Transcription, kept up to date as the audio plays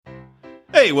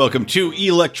Hey, welcome to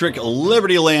Electric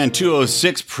Liberty Land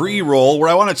 206 pre-roll, where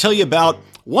I want to tell you about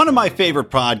one of my favorite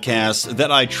podcasts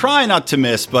that I try not to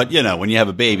miss, but you know, when you have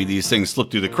a baby, these things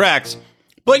slip through the cracks.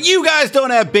 But you guys don't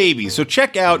have babies, so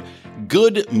check out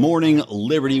Good Morning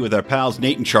Liberty with our pals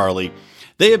Nate and Charlie.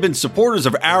 They have been supporters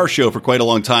of our show for quite a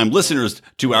long time, listeners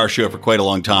to our show for quite a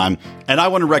long time, and I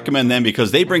want to recommend them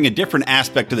because they bring a different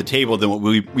aspect to the table than what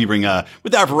we bring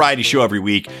with our variety show every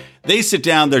week. They sit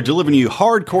down, they're delivering you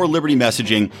hardcore liberty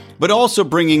messaging, but also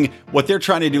bringing what they're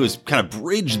trying to do is kind of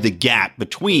bridge the gap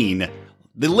between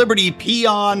the liberty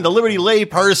peon, the liberty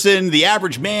layperson, the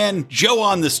average man, Joe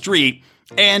on the street,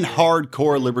 and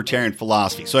hardcore libertarian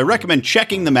philosophy. So I recommend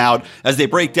checking them out as they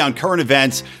break down current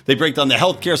events, they break down the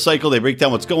healthcare cycle, they break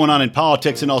down what's going on in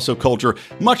politics and also culture,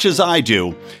 much as I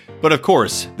do. But of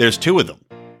course, there's two of them.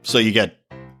 So you get,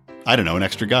 I don't know, an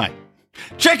extra guy.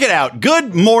 Check it out.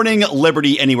 Good Morning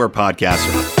Liberty Anywhere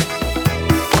podcaster.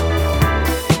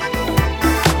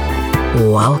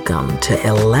 Welcome to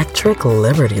Electric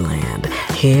Liberty Land,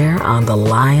 here on the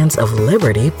Lions of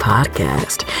Liberty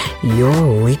podcast,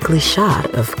 your weekly shot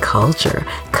of culture,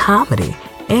 comedy,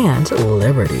 and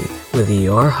liberty with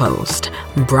your host,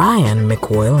 Brian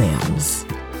McWilliams.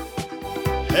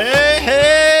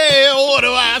 Hey, what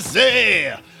do I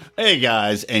say? Hey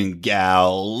guys and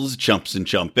gals, chumps and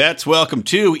chumpettes, welcome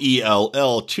to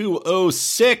ELL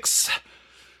 206.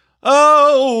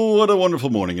 Oh, what a wonderful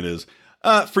morning it is.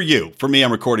 For you. For me,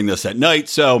 I'm recording this at night,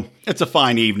 so it's a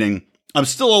fine evening. I'm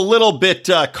still a little bit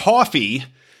coughy.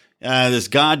 This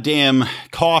goddamn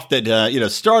cough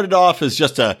that, started off as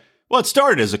just it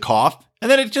started as a cough, and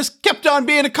then it just kept on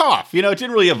being a cough. It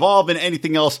didn't really evolve into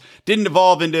anything else. Didn't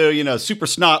evolve into, super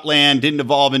snot land. Didn't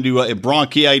evolve into a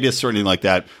bronchitis or anything like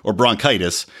that. Or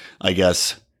bronchitis, I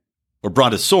guess. Or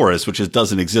brontosaurus, which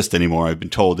doesn't exist anymore, I've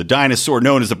been told. The dinosaur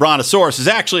known as the brontosaurus is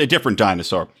actually a different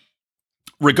dinosaur.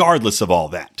 Regardless of all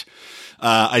that,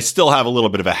 I still have a little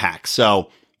bit of a hack.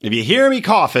 So if you hear me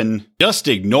coughing, just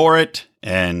ignore it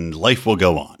and life will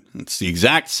go on. It's the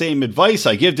exact same advice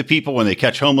I give to people when they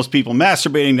catch homeless people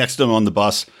masturbating next to them on the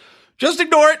bus. Just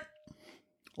ignore it.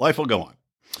 Life will go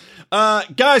on.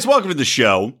 Guys, welcome to the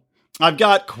show. I've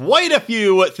got quite a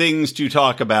few things to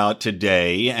talk about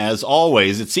today. As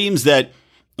always, it seems that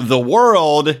the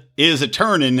world is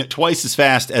a-turning twice as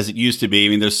fast as it used to be. I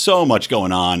mean, there's so much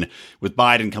going on with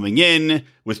Biden coming in,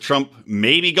 with Trump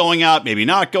maybe going out, maybe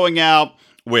not going out,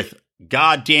 with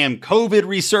goddamn COVID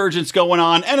resurgence going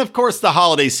on, and of course the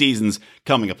holiday season's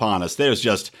coming upon us. There's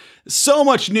just so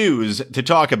much news to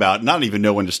talk about, and I don't even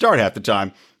know when to start half the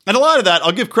time. And a lot of that,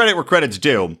 I'll give credit where credit's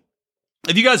due.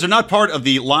 If you guys are not part of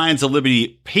the Lions of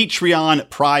Liberty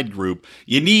Patreon Pride group,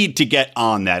 you need to get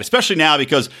on that, especially now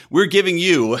because we're giving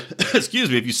you, if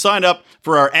you sign up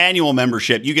for our annual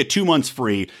membership, you get 2 months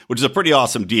free, which is a pretty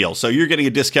awesome deal. So you're getting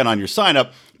a discount on your sign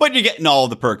up, but you're getting all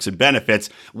of the perks and benefits.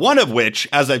 One of which,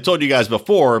 as I've told you guys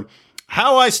before,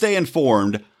 how I stay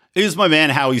informed is my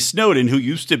man Howie Snowden, who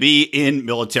used to be in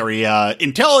military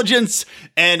intelligence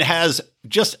and has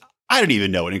just, I don't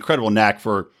even know, an incredible knack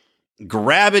for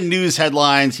grabbing news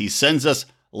headlines. He sends us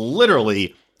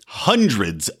literally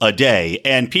hundreds a day,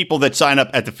 and people that sign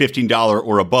up at the $15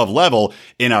 or above level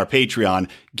in our Patreon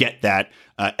get that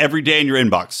every day in your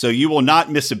inbox. So you will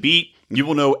not miss a beat. You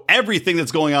will know everything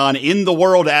that's going on in the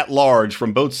world at large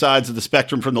from both sides of the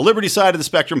spectrum, from the liberty side of the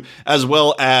spectrum, as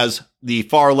well as the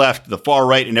far left, the far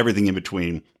right, and everything in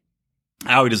between.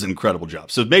 Howie does an incredible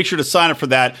job. So make sure to sign up for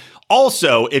that.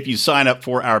 Also, if you sign up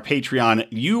for our Patreon,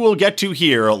 you will get to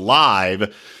hear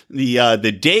live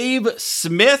the Dave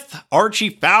Smith Archie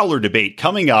Fowler debate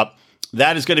coming up.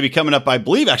 That is going to be coming up, I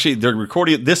believe. Actually, they're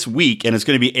recording it this week, and it's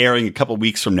going to be airing a couple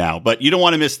weeks from now. But you don't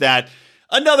want to miss that.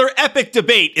 Another epic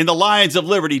debate in the Lions of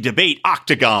Liberty debate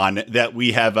octagon that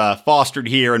we have fostered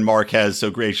here and Mark has so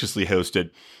graciously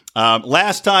hosted.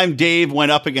 Last time, Dave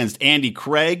went up against Andy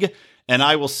Craig, and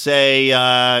I will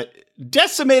say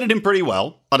decimated him pretty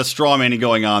well. A lot of straw manning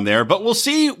going on there, but we'll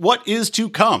see what is to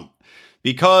come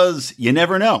because you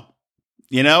never know.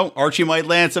 Archie might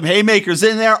land some haymakers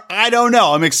in there. I don't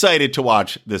know. I'm excited to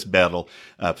watch this battle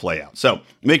play out. So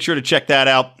make sure to check that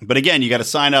out. But again, you got to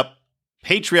sign up,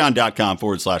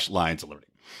 patreon.com/Lions of Liberty.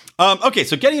 Okay,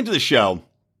 so getting into the show,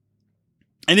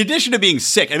 in addition to being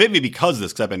sick, and maybe because of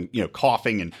this, because I've been,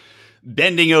 coughing and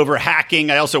bending over,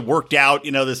 hacking. I also worked out,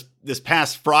 this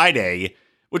past Friday,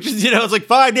 which is, it's like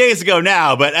 5 days ago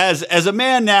now. But as a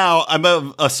man now, I'm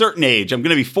of a certain age. I'm going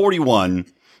to be 41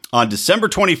 on December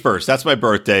 21st. That's my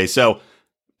birthday. So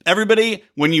everybody,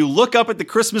 when you look up at the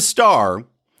Christmas star,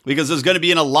 because there's going to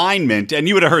be an alignment. And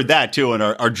you would have heard that too in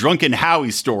our Drunken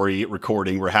Howie story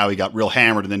recording, where Howie got real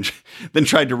hammered and then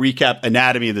tried to recap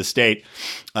Anatomy of the State.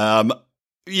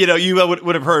 You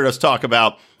would have heard us talk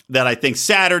about that. I think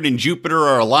Saturn and Jupiter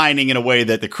are aligning in a way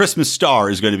that the Christmas star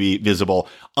is going to be visible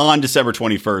on December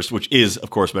 21st, which is, of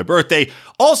course, my birthday.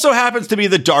 Also happens to be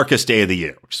the darkest day of the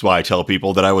year, which is why I tell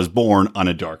people that I was born on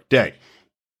a dark day.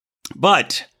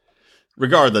 But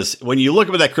regardless, when you look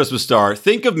up at that Christmas star,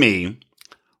 think of me.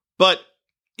 But,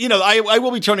 I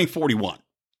will be turning 41.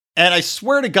 And I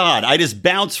swear to God, I just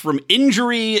bounce from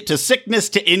injury to sickness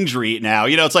to injury now.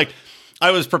 It's like I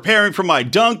was preparing for my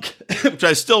dunk, which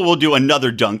I still will do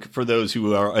another dunk for those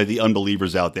who are the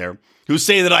unbelievers out there who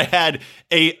say that I had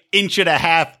a 1.5 inch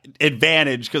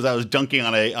advantage because I was dunking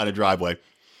on a driveway.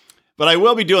 But I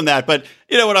will be doing that. But,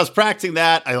 when I was practicing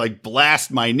that, I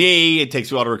blast my knee. It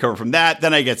takes a while to recover from that.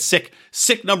 Then I get sick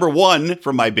number 1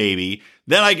 from my baby.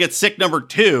 Then I get sick number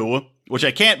 2, which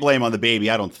I can't blame on the baby,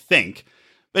 I don't think.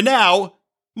 But now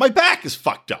my back is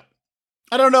fucked up.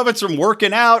 I don't know if it's from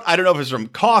working out. I don't know if it's from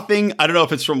coughing. I don't know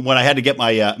if it's from when I had to get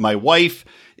my wife.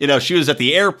 She was at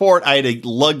the airport. I had to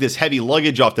lug this heavy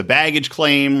luggage off the baggage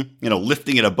claim,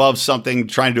 lifting it above something,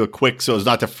 trying to do it quick so as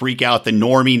not to freak out the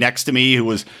normie next to me who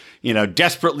was,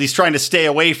 desperately trying to stay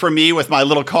away from me with my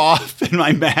little cough and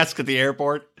my mask at the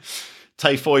airport.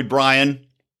 Typhoid Brian.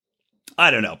 I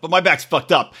don't know, but my back's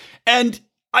fucked up. And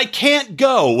I can't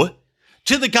go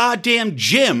to the goddamn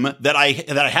gym that I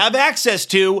have access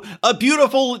to, a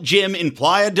beautiful gym in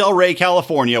Playa del Rey,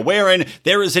 California, wherein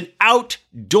there is an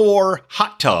outdoor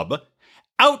hot tub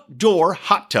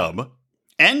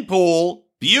and pool,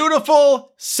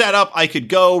 beautiful setup. I could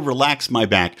go relax my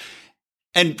back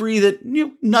and breathe it,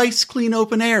 nice, clean,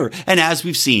 open air. And as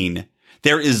we've seen,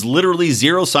 there is literally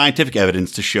zero scientific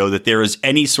evidence to show that there is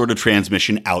any sort of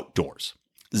transmission outdoors.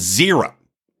 Zero.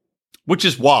 Which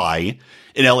is why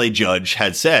an LA judge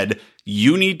had said,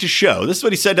 you need to show, this is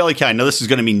what he said to LA County. Now, this is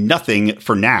going to mean nothing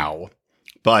for now,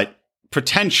 but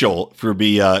potential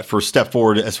for step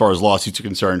forward as far as lawsuits are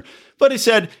concerned. But he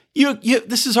said,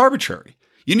 this is arbitrary.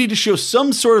 You need to show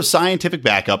some sort of scientific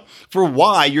backup for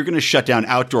why you're going to shut down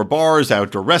outdoor bars,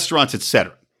 outdoor restaurants,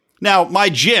 etc. Now, my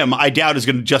gym, I doubt, is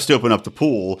going to just open up the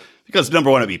pool because,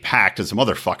 number one, it'd be packed as a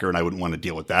motherfucker, and I wouldn't want to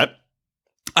deal with that.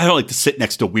 I don't like to sit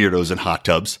next to weirdos in hot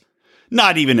tubs.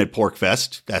 Not even at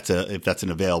PorcFest, if that's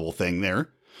an available thing there.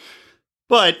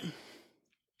 But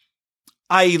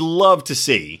I love to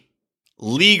see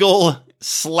legal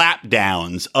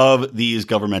slapdowns of these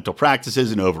governmental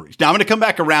practices and overreach. Now, I'm going to come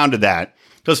back around to that,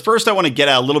 because first I want to get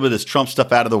a little bit of this Trump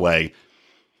stuff out of the way,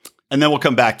 and then we'll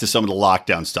come back to some of the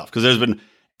lockdown stuff, because there's been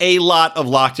a lot of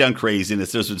lockdown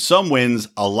craziness. There's been some wins,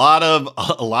 a lot of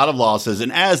losses,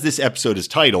 and as this episode is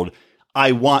titled,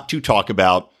 I want to talk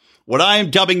about what I am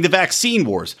dubbing the vaccine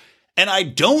wars. And I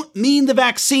don't mean the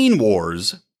vaccine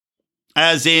wars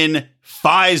as in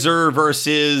Pfizer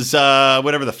versus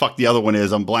whatever the fuck the other one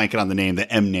is. I'm blanking on the name,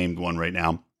 the M-named one right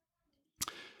now.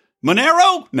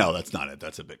 Monero? No, that's not it.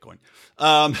 That's a Bitcoin.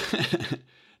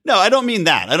 No, I don't mean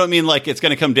that. I don't mean like it's going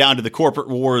to come down to the corporate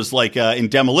wars like in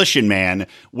Demolition Man,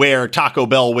 where Taco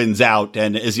Bell wins out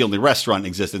and is the only restaurant in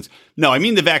existence. No, I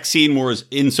mean the vaccine wars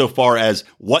insofar as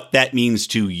what that means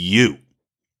to you.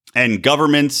 And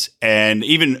governments and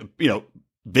even,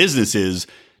 businesses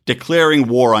declaring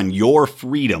war on your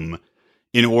freedom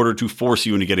in order to force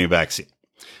you into getting a vaccine.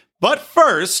 But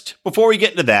first, before we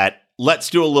get into that, let's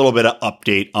do a little bit of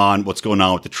update on what's going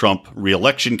on with the Trump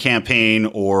re-election campaign,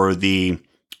 or the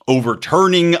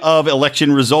overturning of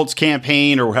election results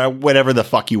campaign, or whatever the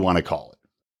fuck you want to call it.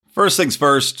 First things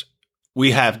first,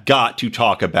 we have got to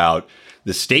talk about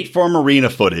the State Farm Arena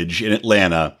footage in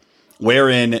Atlanta,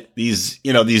 wherein these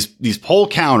poll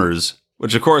counters,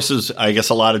 which of course is, I guess,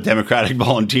 a lot of Democratic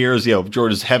volunteers.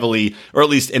 Georgia's heavily, or at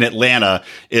least in Atlanta,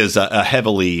 is a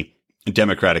heavily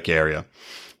Democratic area.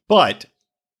 But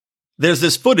there's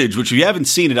this footage, which if you haven't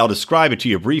seen it, I'll describe it to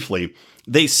you briefly.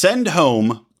 They send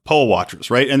home poll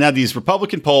watchers, right? And now these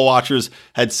Republican poll watchers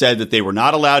had said that they were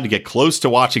not allowed to get close to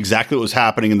watch exactly what was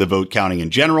happening in the vote counting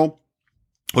in general,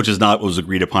 which is not what was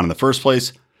agreed upon in the first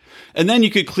place. And then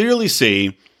you could clearly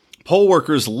see poll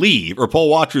watchers leave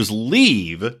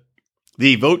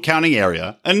the vote counting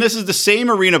area. And this is the same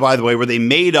arena, by the way, where they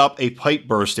made up a pipe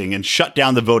bursting and shut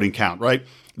down the voting count, right?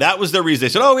 That was their reason. They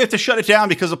said, we have to shut it down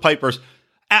because of pipe burst.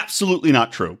 Absolutely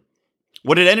not true.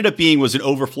 What it ended up being was an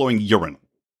overflowing urinal.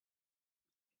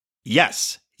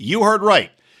 Yes, you heard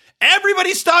right.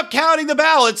 Everybody stopped counting the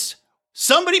ballots.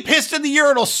 Somebody pissed in the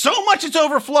urinal so much it's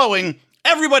overflowing.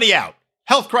 Everybody out.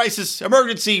 Health crisis,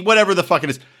 emergency, whatever the fuck it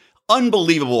is.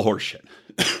 Unbelievable horseshit.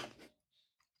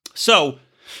 So,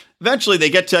 eventually they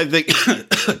get to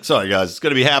the, sorry guys, it's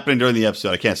going to be happening during the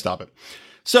episode. I can't stop it.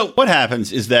 So what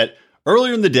happens is that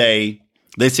earlier in the day,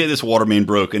 they say this water main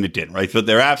broke and it didn't, right? But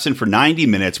they're absent for 90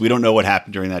 minutes. We don't know what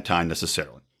happened during that time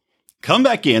necessarily. Come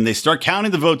back in. They start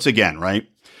counting the votes again, right?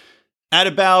 At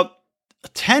about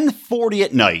 10:40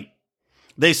 at night,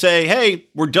 they say, hey,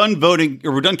 we're done voting,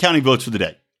 or we're done counting votes for the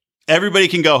day. Everybody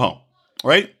can go home,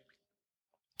 right?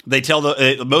 They tell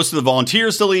most of the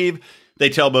volunteers to leave. They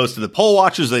tell most of the poll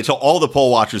watchers. They tell all the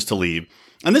poll watchers to leave.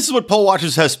 And this is what poll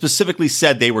watchers have specifically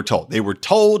said they were told. They were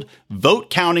told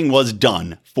vote counting was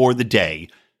done for the day.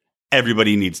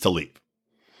 Everybody needs to leave.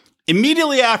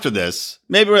 Immediately after this,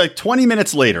 maybe like 20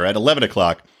 minutes later at 11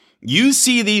 o'clock, you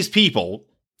see these people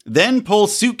then pull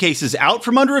suitcases out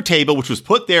from under a table, which was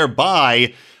put there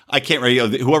by, I can't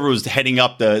remember, whoever was heading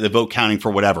up the vote counting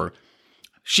for whatever.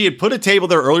 She had put a table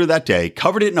there earlier that day,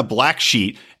 covered it in a black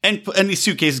sheet, and these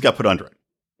suitcases got put under it.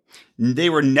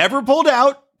 They were never pulled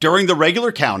out during the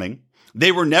regular counting.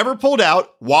 They were never pulled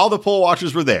out while the poll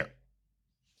watchers were there.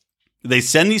 They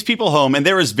send these people home, and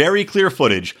there is very clear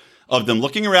footage of them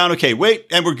looking around, okay, wait,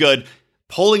 and we're good,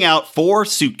 pulling out 4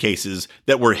 suitcases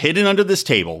that were hidden under this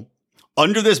table,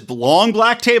 under this long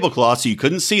black tablecloth so you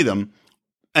couldn't see them,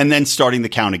 and then starting the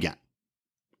count again.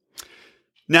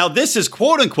 Now, this has,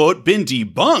 quote unquote, been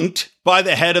debunked by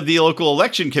the head of the local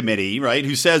election committee, right?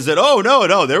 Who says that, oh,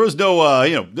 no, there was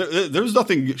no, there was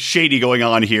nothing shady going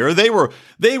on here. They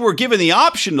were given the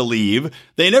option to leave.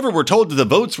 They never were told that the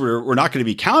votes were not going to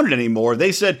be counted anymore.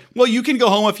 They said, well, you can go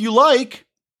home if you like.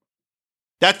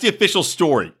 That's the official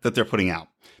story that they're putting out.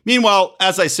 Meanwhile,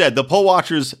 as I said, the poll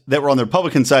watchers that were on the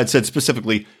Republican side said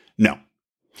specifically, no.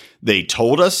 They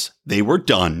told us they were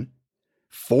done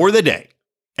for the day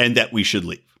and that we should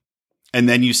leave. And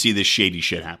then you see this shady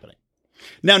shit happening.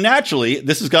 Now, naturally,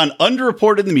 this has gone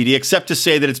underreported in the media, except to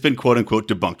say that it's been quote unquote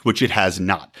debunked, which it has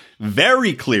not.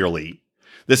 Very clearly,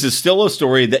 this is still a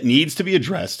story that needs to be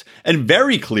addressed. And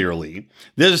very clearly,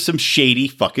 there's some shady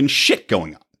fucking shit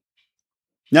going on.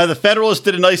 Now, the Federalist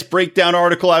did a nice breakdown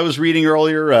article I was reading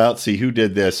earlier. Let's see who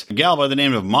did this. A gal by the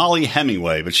name of Molly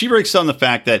Hemingway. But she breaks down the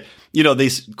fact that,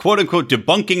 these quote-unquote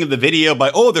debunking of the video by,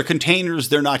 they're containers,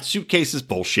 they're not suitcases.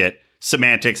 Bullshit.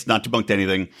 Semantics, not debunked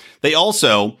anything. They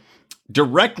also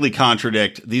directly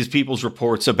contradict these people's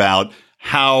reports about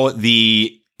how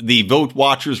the vote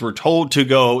watchers were told to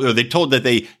go, or they told that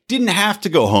they didn't have to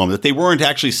go home, that they weren't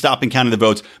actually stopping counting the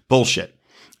votes. Bullshit.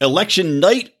 Election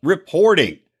night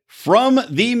reporting from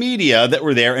the media that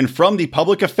were there and from the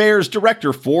public affairs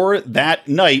director for that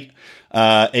night,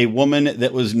 a woman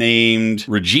that was named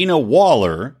Regina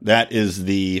Waller, that is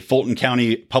the Fulton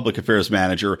County public affairs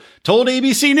manager, told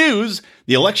ABC News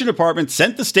the election department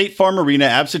sent the State Farm Arena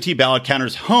absentee ballot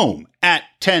counters home at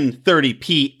 10:30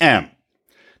 p.m.,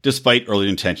 despite early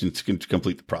intentions to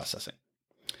complete the processing.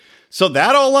 So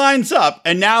that all lines up,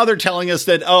 and now they're telling us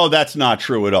that, that's not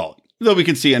true at all, though we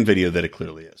can see on video that it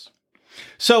clearly is.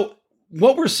 So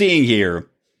what we're seeing here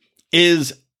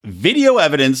is video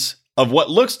evidence of what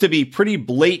looks to be pretty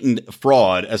blatant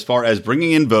fraud as far as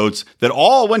bringing in votes that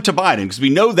all went to Biden, because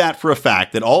we know that for a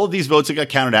fact, that all of these votes that got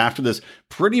counted after this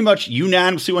pretty much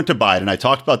unanimously went to Biden. I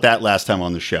talked about that last time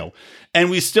on the show. And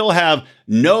we still have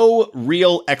no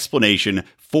real explanation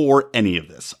for any of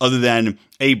this other than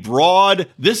a broad,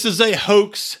 this is a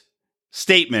hoax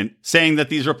statement saying that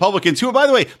these Republicans, who, by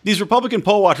the way, these Republican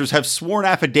poll watchers have sworn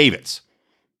affidavits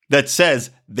that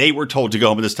says they were told to go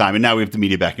home at this time, and now we have the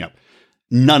media backing up.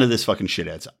 None of this fucking shit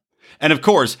adds up. And of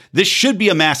course, this should be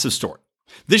a massive story.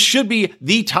 This should be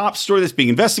the top story that's being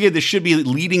investigated. This should be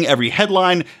leading every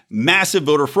headline. Massive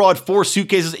voter fraud, 4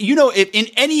 suitcases. If in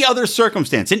any other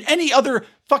circumstance, in any other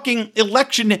fucking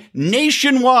election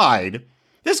nationwide,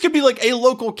 this could be like a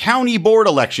local county board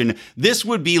election. This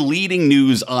would be leading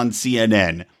news on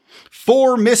CNN.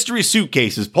 4 mystery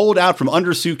suitcases pulled out from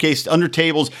under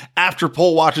tables after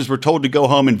poll watchers were told to go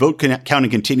home, and vote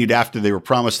counting continued after they were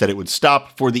promised that it would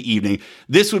stop for the evening.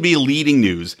 This would be leading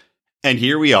news. And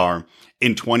here we are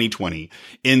in 2020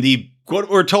 in what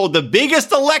we're told the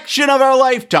biggest election of our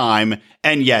lifetime.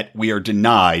 And yet we are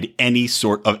denied any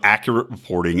sort of accurate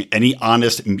reporting, any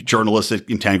honest journalistic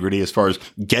integrity as far as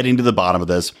getting to the bottom of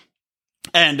this.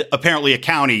 And apparently a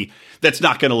county that's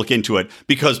not going to look into it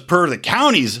because per the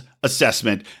county's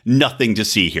assessment, nothing to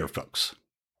see here, folks.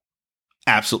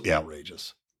 Absolutely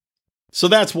outrageous. So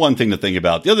that's one thing to think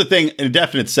about. The other thing, an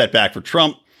indefinite setback for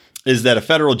Trump, is that a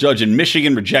federal judge in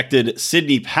Michigan rejected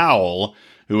Sidney Powell,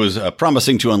 who was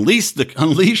promising to unleash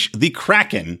the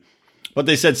Kraken. But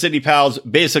they said Sidney Powell's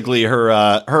basically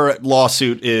her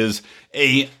lawsuit is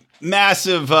a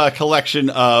massive collection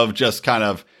of just kind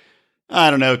of,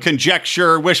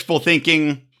 conjecture, wishful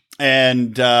thinking,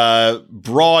 and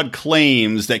broad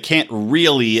claims that can't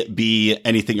really be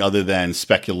anything other than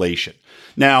speculation.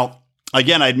 Now,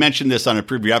 again, I'd mentioned this on a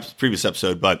previous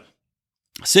episode, but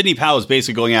Sidney Powell is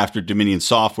basically going after Dominion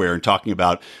Software and talking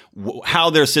about how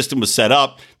their system was set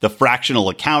up, the fractional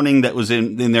accounting that was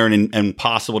in there and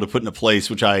impossible to put into place,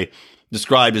 which I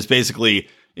described as basically,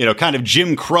 kind of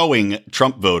Jim Crowing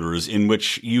Trump voters, in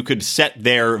which you could set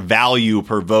their value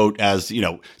per vote as,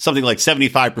 something like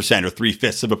 75% or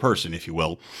 3/5 of a person, if you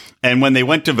will. And when they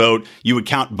went to vote, you would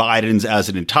count Biden's as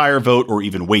an entire vote or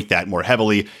even weight that more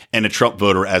heavily and a Trump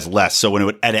voter as less. So when it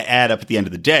would add up at the end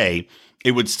of the day,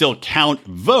 it would still count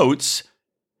votes,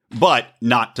 but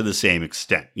not to the same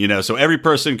extent. So every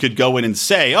person could go in and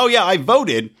say, oh yeah, I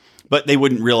voted, but they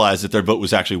wouldn't realize that their vote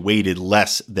was actually weighted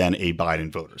less than a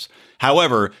Biden voter's.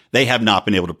 However, they have not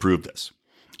been able to prove this.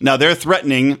 Now, they're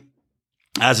threatening,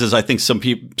 as is I think some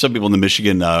people in the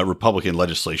Michigan Republican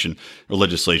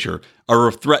legislature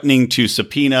are threatening to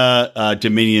subpoena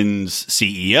Dominion's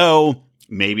CEO.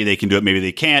 Maybe they can do it, maybe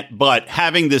they can't. But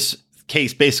having this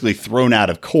case basically thrown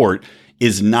out of court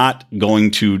is not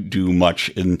going to do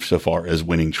much insofar as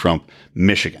winning Trump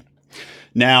Michigan.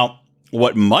 Now,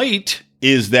 what might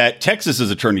is that Texas's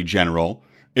attorney general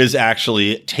is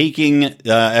actually taking,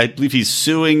 I believe he's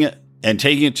suing and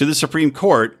taking it to the Supreme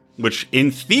Court, which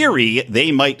in theory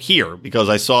they might hear, because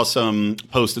I saw some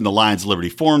post in the Lions of Liberty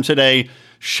forum today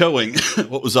showing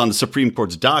what was on the Supreme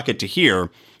Court's docket to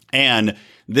hear. And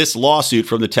this lawsuit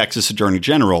from the Texas attorney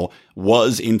general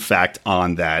was in fact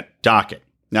on that docket.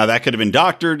 Now, that could have been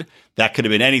doctored. That could have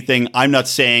been anything. I'm not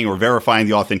saying or verifying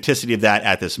the authenticity of that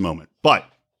at this moment. But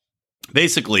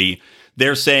basically,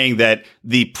 they're saying that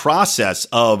the process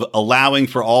of allowing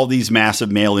for all these massive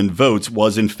mail-in votes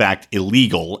was in fact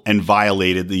illegal and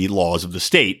violated the laws of the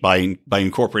state by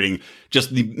incorporating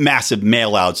just the massive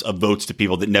mail-outs of votes to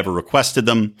people that never requested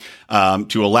them,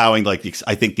 to allowing I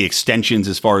think the extensions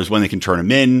as far as when they can turn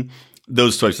them in,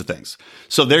 those types of things.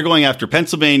 So they're going after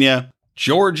Pennsylvania,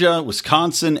 Georgia,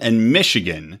 Wisconsin, and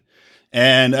Michigan.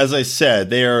 And as I said,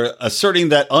 they are asserting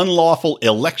that unlawful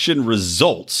election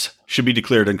results should be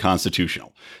declared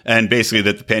unconstitutional. And basically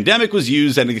that the pandemic was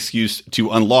used as an excuse to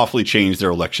unlawfully change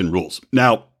their election rules.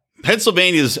 Now,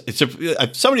 somebody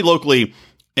locally,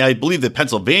 I believe that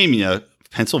Pennsylvania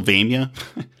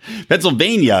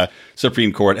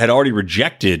Supreme Court had already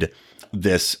rejected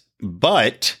this.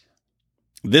 But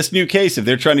this new case, if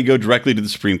they're trying to go directly to the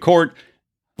Supreme Court,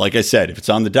 like I said, if it's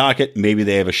on the docket, maybe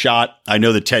they have a shot. I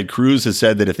know that Ted Cruz has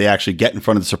said that if they actually get in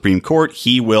front of the Supreme Court,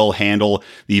 he will handle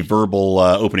the verbal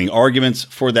opening arguments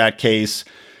for that case.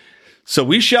 So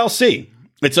we shall see.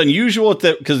 It's unusual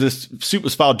because this suit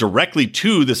was filed directly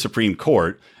to the Supreme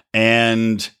Court.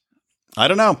 And I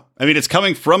don't know. I mean, it's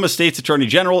coming from a state's attorney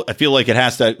general. I feel like it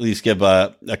has to at least give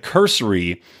a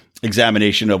cursory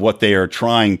examination of what they are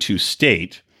trying to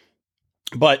state.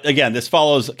 But again, this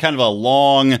follows kind of a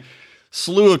long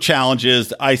slew of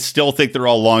challenges. I still think they're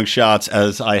all long shots,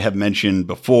 as I have mentioned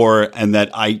before, and that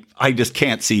I just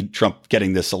can't see Trump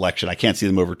getting this election. I can't see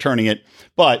them overturning it.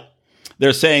 But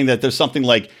they're saying that there's something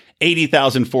like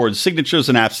 80,000 forged signatures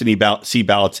and absentee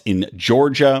ballots in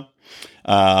Georgia.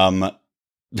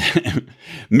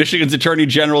 Michigan's attorney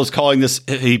general is calling this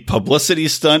a publicity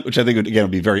stunt, which I think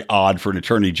would be very odd for an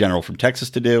attorney general from Texas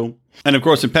to do. And of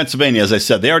course, in Pennsylvania, as I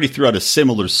said, they already threw out a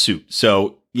similar suit.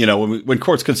 So, when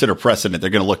courts consider precedent, they're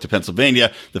going to look to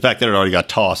Pennsylvania, the fact that it already got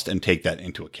tossed, and take that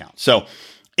into account. So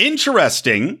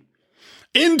interesting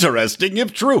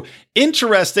if true.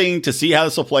 Interesting to see how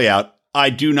this will play out.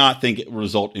 I do not think it will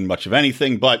result in much of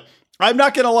anything, but I'm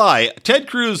not going to lie. Ted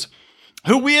Cruz,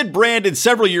 who we had branded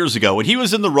several years ago when he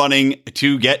was in the running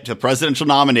to get to presidential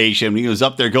nomination, he was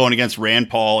up there going against Rand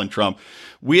Paul and Trump.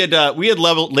 We had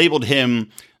labeled him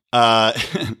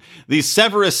the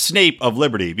Severus Snape of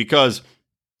liberty, because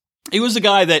he was a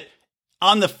guy that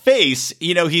on the face,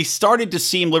 he started to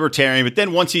seem libertarian, but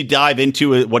then once you dive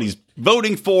into it, what he's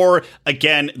voting for,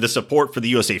 again, the support for the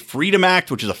USA Freedom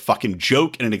Act, which is a fucking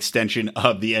joke and an extension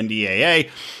of the NDAA,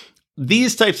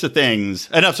 these types of things,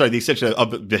 the extension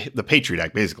of the Patriot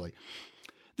Act, basically.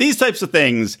 These types of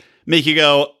things make you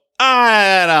go,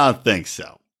 I don't think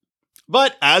so.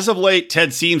 But as of late,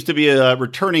 Ted seems to be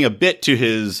returning a bit to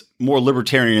his more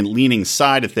libertarian-leaning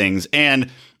side of things, and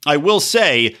I will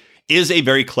say, is a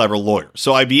very clever lawyer.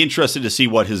 So I'd be interested to see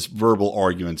what his verbal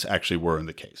arguments actually were in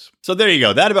the case. So there you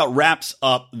go. That about wraps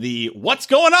up the what's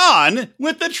going on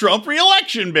with the Trump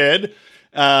re-election bid.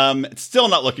 It's still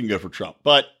not looking good for Trump,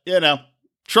 but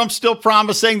Trump's still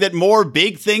promising that more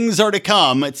big things are to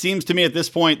come. It seems to me at this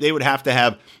point they would have to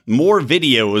have more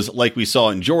videos like we saw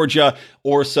in Georgia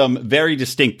or some very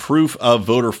distinct proof of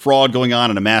voter fraud going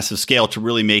on a massive scale to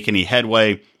really make any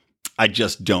headway. I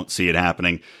just don't see it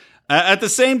happening. At the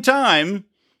same time,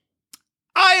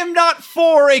 I am not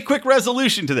for a quick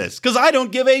resolution to this because I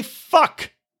don't give a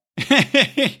fuck.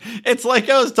 It's like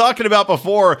I was talking about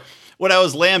before when I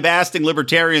was lambasting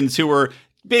libertarians who were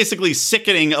basically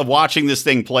sickening of watching this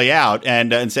thing play out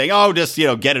and saying, oh, just,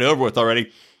 get it over with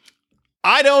already.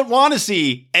 I don't want to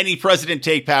see any president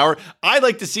take power. I'd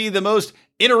like to see the most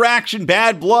interaction,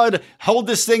 bad blood, hold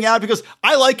this thing out because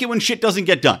I like it when shit doesn't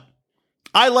get done.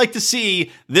 I like to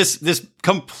see this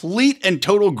complete and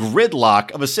total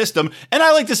gridlock of a system, and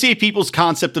I like to see people's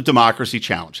concept of democracy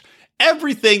challenged.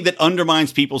 Everything that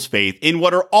undermines people's faith in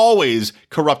what are always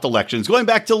corrupt elections, going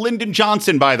back to Lyndon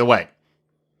Johnson, by the way.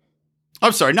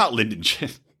 I'm sorry, not Lyndon.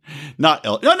 No,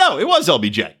 it was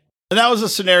LBJ. And that was a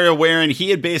scenario wherein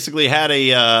he had basically had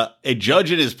a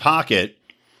judge in his pocket,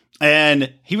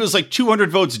 and he was like 200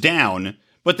 votes down.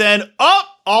 But then,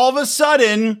 all of a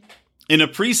sudden, in a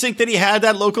precinct that he had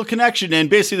that local connection in,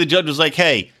 basically the judge was like,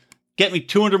 hey, get me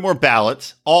 200 more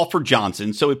ballots, all for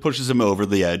Johnson. So he pushes him over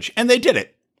the edge, and they did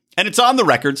it. And it's on the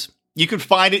records. You can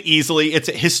find it easily. It's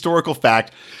a historical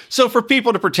fact. So for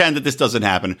people to pretend that this doesn't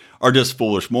happen are just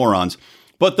foolish morons.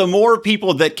 But the more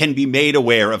people that can be made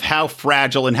aware of how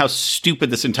fragile and how stupid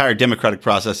this entire democratic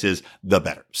process is, the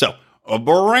better. So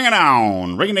bring it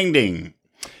on. Ring-a-ding-ding.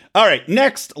 All right,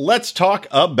 next, let's talk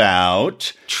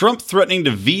about Trump threatening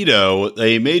to veto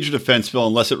a major defense bill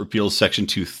unless it repeals Section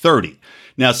 230.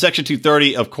 Now, Section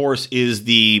 230, of course, is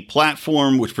the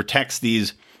platform which protects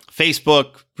these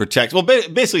Facebook,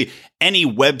 basically any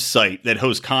website that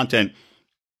hosts content.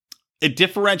 It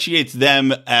differentiates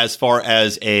them as far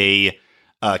as a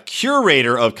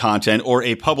curator of content or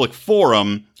a public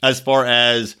forum as far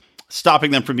as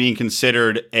stopping them from being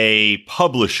considered a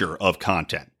publisher of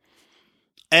content.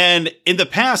 And in the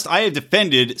past, I have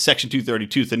defended Section 230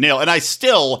 tooth and nail, and I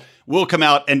still will come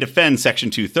out and defend Section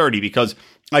 230 because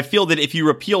I feel that if you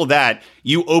repeal that,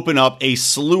 you open up a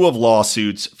slew of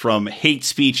lawsuits from hate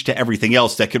speech to everything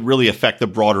else that could really affect the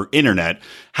broader internet.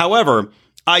 However,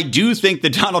 I do think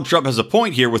that Donald Trump has a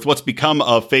point here with what's become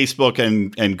of Facebook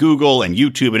and Google and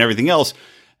YouTube and everything else.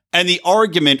 And the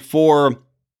argument for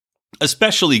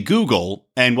especially Google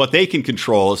and what they can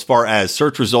control as far as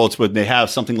search results when they have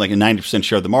something like a 90%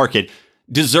 share of the market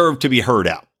deserve to be heard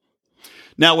out.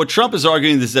 Now, what Trump is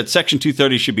arguing is that Section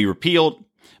 230 should be repealed,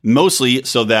 mostly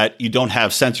so that you don't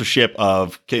have censorship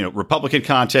of Republican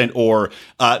content or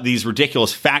these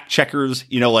ridiculous fact checkers.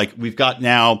 Like we've got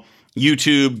now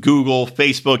YouTube, Google,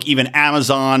 Facebook, even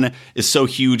Amazon is so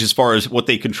huge as far as what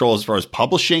they control as far as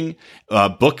publishing,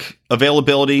 book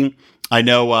availability. I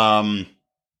know, oh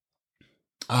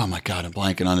my God, I'm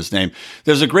blanking on his name.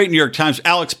 There's a great New York Times,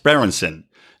 Alex Berenson,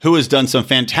 who has done some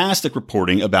fantastic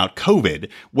reporting about COVID,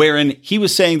 wherein he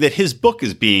was saying that his book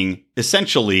is being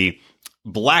essentially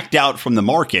blacked out from the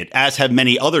market, as have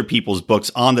many other people's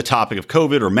books on the topic of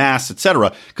COVID or masks,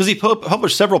 etc., because he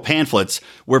published several pamphlets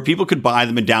where people could buy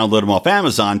them and download them off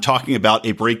Amazon, talking about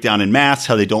a breakdown in masks,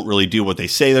 how they don't really do what they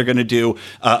say they're going to do,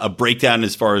 a breakdown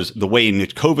as far as the way in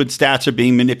which COVID stats are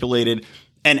being manipulated.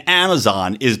 And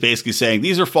Amazon is basically saying,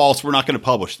 these are false, we're not going to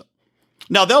publish them.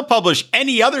 Now, they'll publish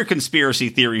any other conspiracy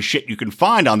theory shit you can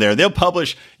find on there. They'll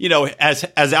publish, as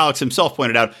Alex himself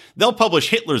pointed out, they'll publish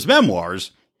Hitler's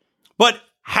memoirs. But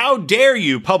how dare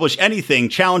you publish anything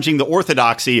challenging the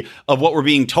orthodoxy of what we're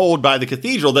being told by the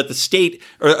cathedral that the state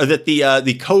or that the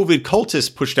COVID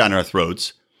cultists push down our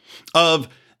throats of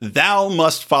thou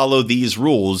must follow these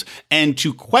rules, and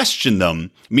to question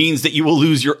them means that you will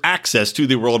lose your access to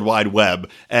the World Wide Web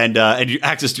and your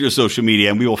access to your social media,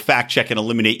 and we will fact check and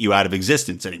eliminate you out of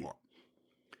existence anymore.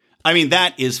 I mean,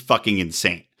 that is fucking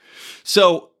insane.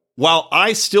 So while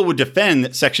I still would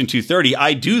defend Section 230,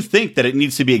 I do think that it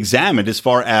needs to be examined as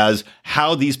far as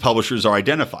how these publishers are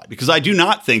identified, because I do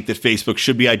not think that Facebook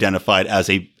should be identified as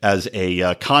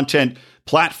a content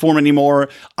platform anymore.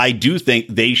 I do think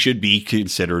they should be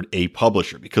considered a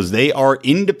publisher because they are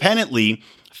independently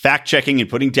fact-checking and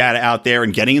putting data out there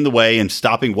and getting in the way and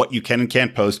stopping what you can and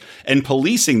can't post and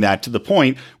policing that to the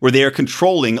point where they are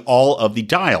controlling all of the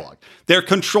dialogue. They're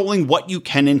controlling what you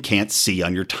can and can't see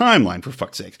on your timeline, for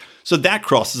fuck's sake. So that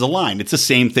crosses a line. It's the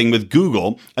same thing with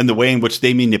Google and the way in which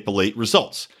they manipulate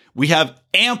results. We have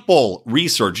ample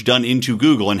research done into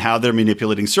Google and how they're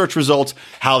manipulating search results,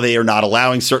 how they are not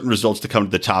allowing certain results to come to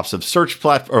the tops of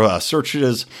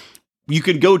searches. You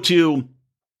can go to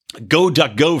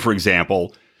Go.go, for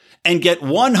example, and get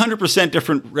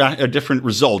 100% different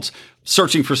results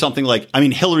searching for something like,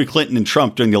 Hillary Clinton and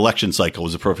Trump during the election cycle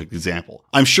was a perfect example.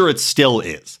 I'm sure it still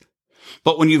is.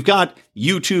 But when you've got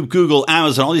YouTube, Google,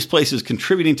 Amazon, all these places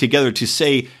contributing together to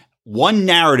say one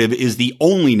narrative is the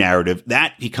only narrative,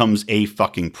 that becomes a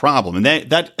fucking problem. And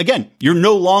that again, you're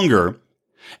no longer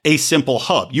a simple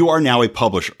hub. You are now a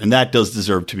publisher, and that does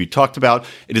deserve to be talked about.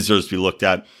 It deserves to be looked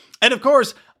at. And of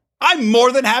course, I'm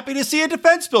more than happy to see a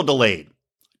defense bill delayed.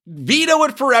 Veto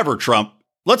it forever, Trump.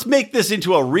 Let's make this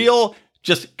into a real,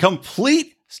 just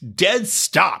complete dead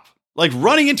stop. Like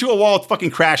running into a wall with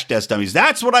fucking crash test dummies.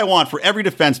 That's what I want for every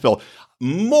defense bill.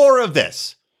 More of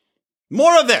this.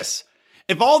 More of this.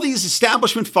 If all these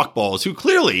establishment fuckballs, who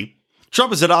clearly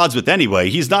Trump is at odds with anyway,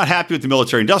 he's not happy with the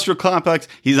military-industrial complex,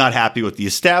 he's not happy with the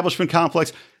establishment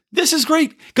complex, this is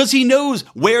great because he knows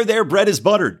where their bread is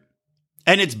buttered.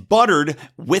 And it's buttered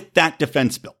with that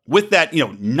defense bill, with that,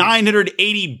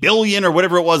 $980 billion or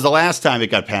whatever it was the last time it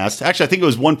got passed. Actually, I think it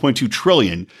was $1.2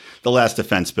 trillion, the last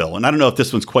defense bill. And I don't know if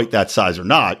this one's quite that size or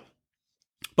not,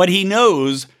 but he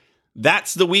knows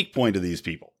that's the weak point of these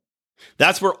people.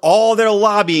 That's where all their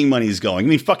lobbying money is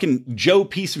going. Fucking Joe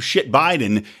piece of shit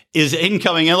Biden is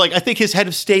incoming. And I think his head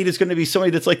of state is going to be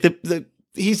somebody that's like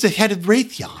he's the head of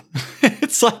Raytheon.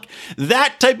 It's like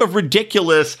that type of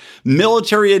ridiculous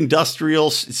military industrial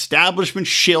establishment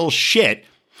shill shit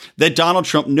that Donald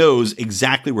Trump knows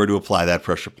exactly where to apply that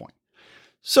pressure point.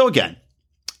 So again,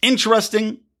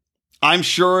 interesting. I'm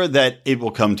sure that it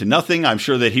will come to nothing. I'm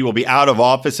sure that he will be out of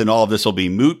office and all of this will be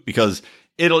moot because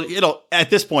it'll at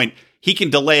this point, he can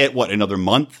delay it, another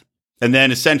month? And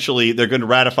then essentially they're going to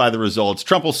ratify the results.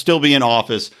 Trump will still be in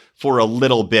office for a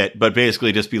little bit, but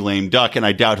basically just be lame duck. And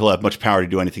I doubt he'll have much power to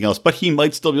do anything else, but he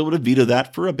might still be able to veto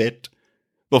that for a bit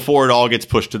before it all gets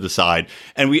pushed to the side.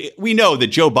 And we know that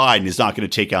Joe Biden is not going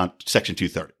to take out Section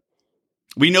 230.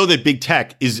 We know that big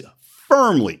tech is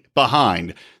firmly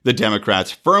behind the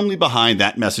Democrats, firmly behind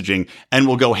that messaging, and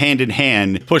will go hand in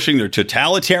hand pushing their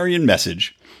totalitarian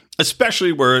message,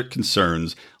 especially where it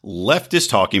concerns leftist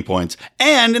talking points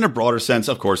and, in a broader sense,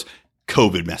 of course,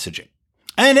 COVID messaging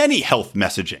and any health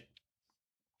messaging,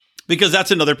 because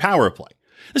that's another power play.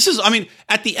 This is,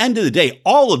 at the end of the day,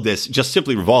 all of this just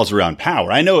simply revolves around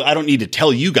power. I know I don't need to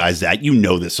tell you guys that. You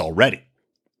know this already.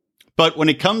 But when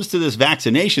it comes to this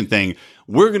vaccination thing,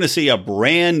 we're going to see a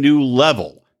brand new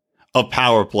level of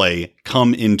power play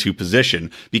come into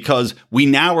position because we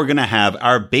now are going to have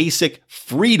our basic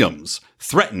freedoms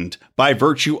threatened by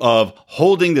virtue of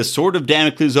holding this sword of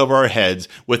Damocles over our heads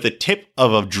with the tip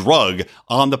of a drug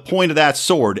on the point of that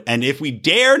sword. And if we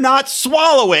dare not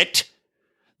swallow it,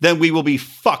 then we will be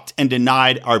fucked and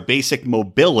denied our basic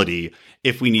mobility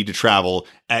if we need to travel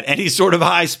at any sort of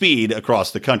high speed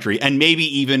across the country and maybe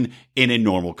even in a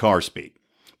normal car speed.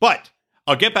 But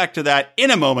I'll get back to that in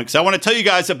a moment because I want to tell you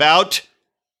guys about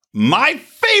my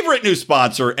favorite new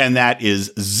sponsor, and that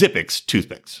is Zippix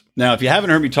toothpicks. Now, if you haven't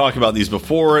heard me talk about these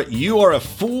before, you are a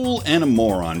fool and a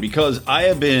moron because I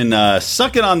have been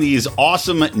sucking on these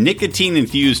awesome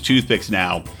nicotine-infused toothpicks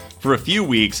now for a few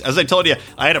weeks. As I told you,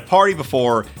 I had a party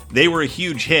before. They were a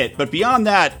huge hit. But beyond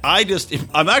that,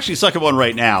 I'm actually sucking one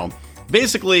right now.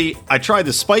 Basically, I tried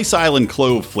the Spice Island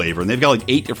clove flavor, and they've got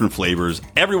 8 different flavors.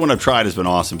 Every one I've tried has been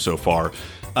awesome so far.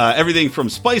 Everything from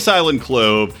Spice Island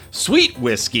clove, sweet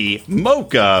whiskey,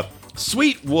 mocha,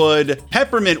 sweet wood,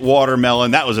 peppermint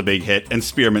watermelon, that was a big hit, and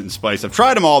spearmint and spice. I've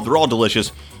tried them all. They're all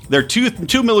delicious. They're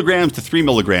 2 milligrams to 3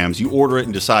 milligrams. You order it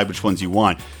and decide which ones you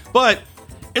want. But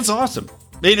it's awesome.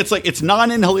 It's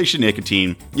non-inhalation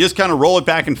nicotine. You just kind of roll it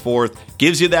back and forth,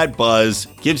 gives you that buzz,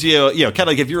 gives you, kind of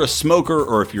like if you're a smoker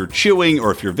or if you're chewing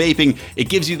or if you're vaping, it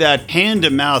gives you that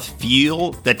hand-to-mouth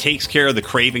feel that takes care of the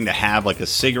craving to have like a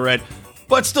cigarette,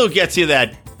 but still gets you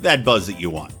that buzz that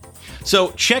you want.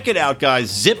 So check it out,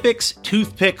 guys.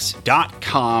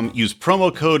 ZippixToothpicks.com. Use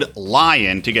promo code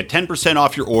LION to get 10%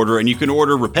 off your order, and you can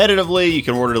order repetitively. You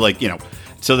can order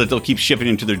so that they'll keep shipping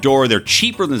them to their door. They're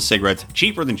cheaper than cigarettes,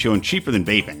 cheaper than chewing, cheaper than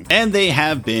vaping. And they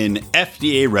have been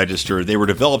FDA registered. They were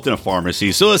developed in a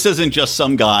pharmacy. So this isn't just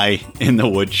some guy in the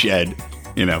woodshed,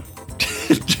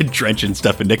 drenching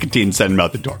stuff in nicotine and sending them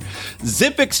out the door.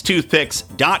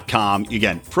 ZippixToothpicks.com.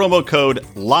 Again, promo code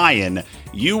LION.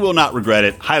 You will not regret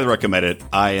it. Highly recommend it.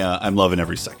 I'm loving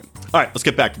every second. All right, let's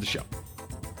get back to the show.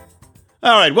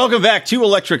 All right, welcome back to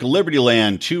Electric Liberty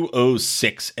Land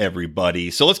 206, everybody.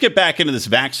 So let's get back into this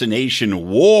vaccination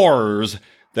wars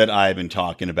that I've been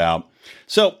talking about.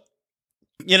 So,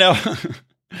 I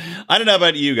don't know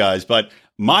about you guys, but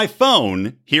my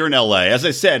phone here in LA, as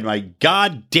I said, my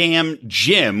goddamn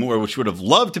gym, which would have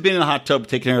loved to be in a hot tub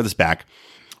taking care of this back,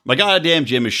 My goddamn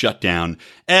gym is shut down.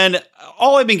 And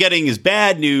all I've been getting is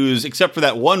bad news, except for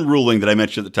that one ruling that I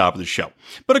mentioned at the top of the show.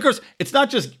 But of course, it's not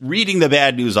just reading the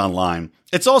bad news online.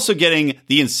 It's also getting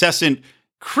the incessant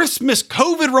Christmas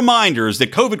COVID reminders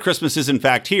that COVID Christmas is in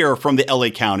fact here from the LA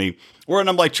County, where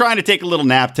I'm like trying to take a little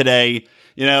nap today.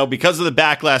 You know, because of the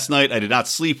back last night, I did not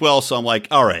sleep well. So I'm like,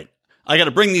 all right, I got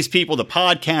to bring these people the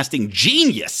podcasting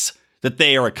genius that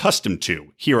they are accustomed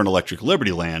to here in Electric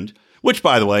Liberty Land. Which,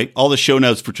 by the way, all the show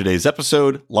notes for today's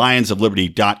episode,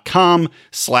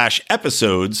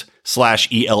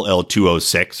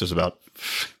 lionsofliberty.com/episodes/ELL206. There's about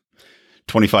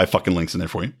 25 fucking links in there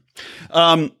for you.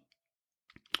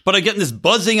 But I'm getting this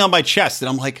buzzing on my chest, and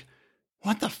I'm like,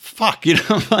 what the fuck? You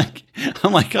know,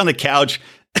 I'm like on the couch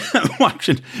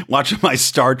watching my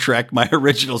Star Trek, my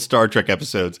original Star Trek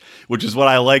episodes, which is what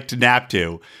I like to nap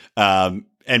to.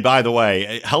 And by the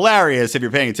way, hilarious if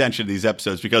you're paying attention to these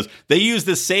episodes, because they use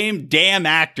the same damn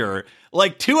actor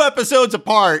like 2 episodes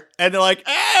apart, and they're like,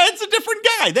 it's a different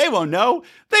guy. They won't know.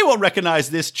 They won't recognize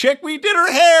this chick. We did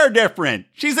her hair different.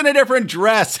 She's in a different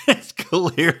dress. It's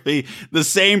clearly the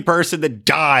same person that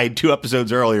died 2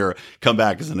 episodes earlier come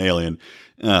back as an alien.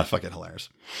 Fucking hilarious.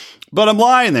 But I'm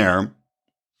lying there.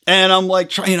 And I'm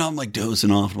like, I'm like dozing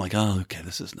off. I'm like, oh, okay,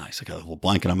 this is nice. I got a little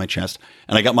blanket on my chest.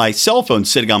 And I got my cell phone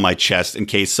sitting on my chest in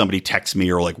case somebody texts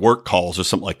me or like work calls or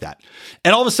something like that.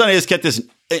 And all of a sudden I just get this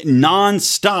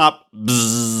nonstop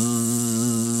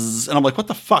bzzz. And I'm like, what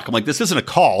the fuck? I'm like, this isn't a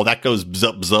call. That goes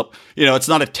bzzup, bzzup. You know, it's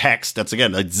not a text. That's,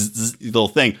 again, a zzz, little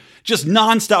thing. Just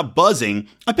nonstop buzzing.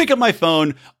 I pick up my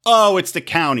phone. Oh, it's the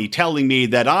county telling me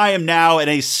that I am now in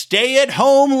a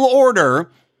stay-at-home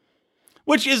order,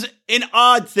 which is an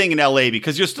odd thing in LA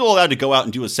because you're still allowed to go out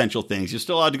and do essential things. You're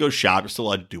still allowed to go shop. You're still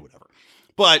allowed to do whatever.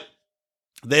 But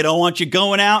they don't want you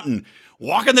going out and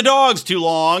walking the dogs too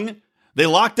long. They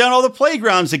locked down all the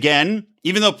playgrounds again,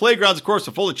 even though playgrounds, of course,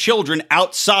 are full of children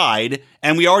outside.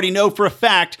 And we already know for a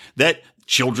fact that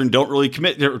children don't really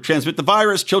transmit the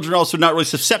virus. Children are also not really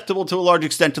susceptible to a large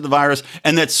extent to the virus,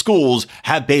 and that schools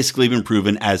have basically been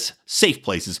proven as safe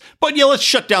places. But yeah, let's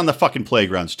shut down the fucking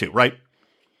playgrounds too, right?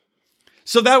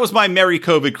 So that was my Merry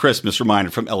COVID Christmas reminder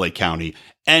from LA County.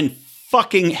 And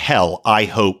fucking hell, I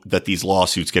hope that these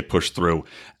lawsuits get pushed through.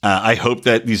 I hope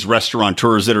that these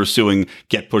restaurateurs that are suing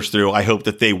get pushed through. I hope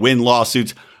that they win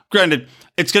lawsuits. Granted,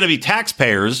 it's going to be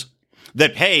taxpayers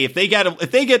that pay. If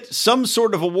they get some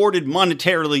sort of awarded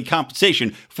monetarily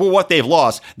compensation for what they've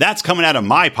lost, that's coming out of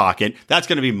my pocket. That's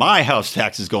going to be my house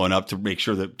taxes going up to make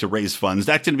sure that to raise funds.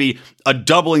 That's going to be a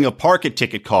doubling of parking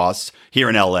ticket costs here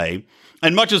in LA.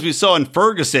 And much as we saw in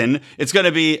Ferguson, it's going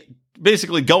to be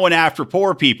basically going after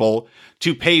poor people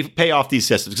to pay off these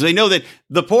systems, because they know that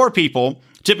the poor people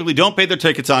typically don't pay their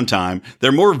tickets on time.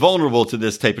 They're more vulnerable to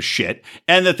this type of shit,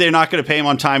 and that they're not going to pay them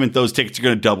on time, and those tickets are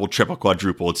going to double, triple,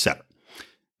 quadruple, etc.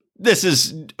 This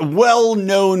is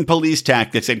well-known police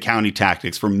tactics and county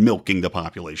tactics for milking the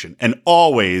population, and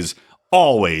always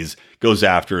goes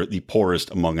after the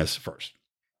poorest among us first.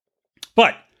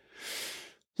 But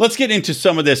let's get into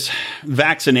some of this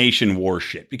vaccination war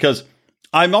shit, because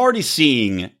I'm already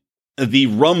seeing the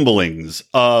rumblings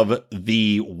of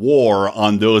the war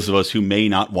on those of us who may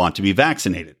not want to be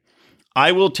vaccinated.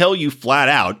 I will tell you flat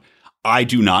out, I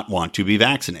do not want to be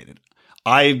vaccinated.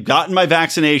 I've gotten my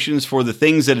vaccinations for the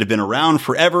things that have been around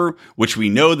forever, which we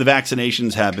know the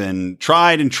vaccinations have been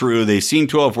tried and true. They seem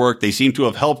to have worked. They seem to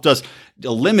have helped us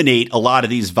eliminate a lot of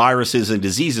these viruses and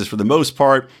diseases for the most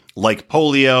part, like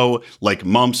polio, like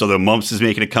mumps, although mumps is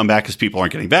making a comeback because people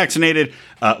aren't getting vaccinated,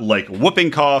 like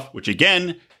whooping cough, which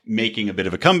again, making a bit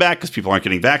of a comeback because people aren't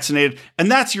getting vaccinated.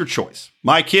 And that's your choice.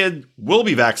 My kid will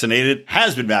be vaccinated,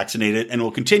 has been vaccinated, and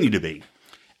will continue to be,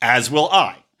 as will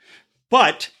I.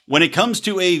 But when it comes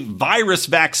to a virus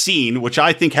vaccine, which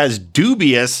I think has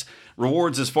dubious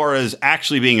rewards as far as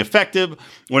actually being effective,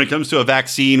 when it comes to a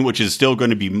vaccine which is still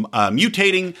going to be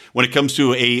mutating, when it comes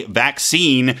to a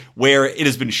vaccine where it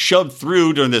has been shoved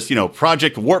through during this,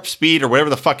 Project Warp Speed or whatever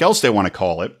the fuck else they want to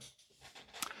call it,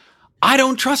 I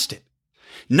don't trust it.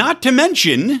 Not to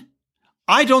mention,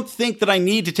 I don't think that I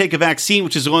need to take a vaccine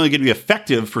which is only going to be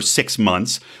effective for 6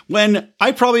 months when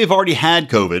I probably have already had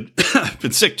COVID. I've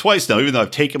been sick twice now, even though I've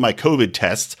taken my COVID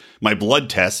test, my blood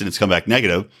test, and it's come back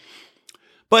negative.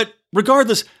 But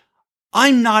regardless,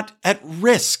 I'm not at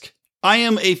risk. I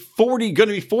am going to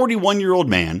be 41-year-old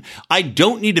man. I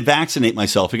don't need to vaccinate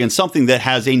myself against something that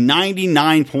has a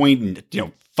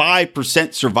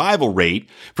 99.5% survival rate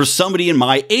for somebody in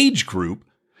my age group.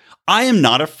 I am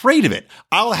not afraid of it.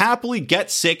 I'll happily get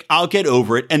sick. I'll get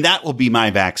over it. And that will be my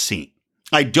vaccine.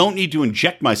 I don't need to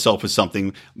inject myself with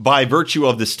something by virtue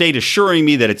of the state assuring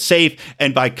me that it's safe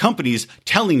and by companies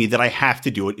telling me that I have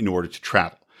to do it in order to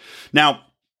travel. Now,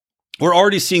 we're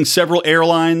already seeing several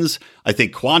airlines. I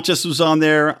think Qantas was on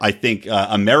there. I think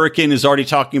American is already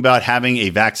talking about having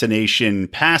a vaccination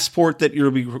passport that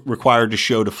you'll be required to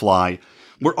show to fly.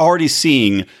 We're already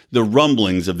seeing the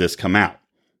rumblings of this come out.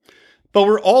 But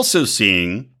we're also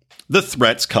seeing the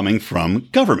threats coming from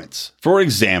governments. For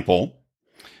example,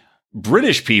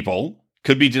 British people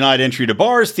could be denied entry to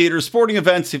bars, theaters, sporting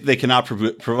events if they cannot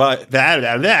prove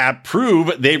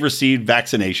they've received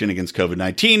vaccination against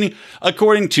COVID-19,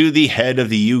 according to the head of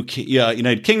the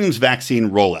United Kingdom's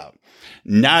vaccine rollout.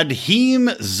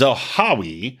 Nadhim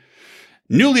Zahawi,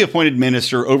 newly appointed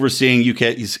minister overseeing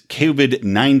UK's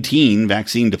COVID-19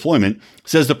 vaccine deployment,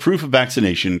 says the proof of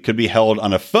vaccination could be held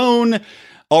on a phone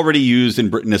already used in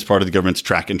Britain as part of the government's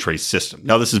track and trace system.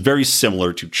 Now, this is very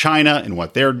similar to China and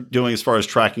what they're doing as far as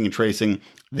tracking and tracing.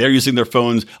 They're using their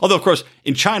phones. Although, of course,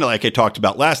 in China, like I talked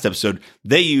about last episode,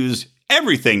 they use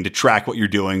everything to track what you're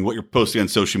doing, what you're posting on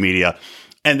social media,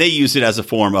 and they use it as a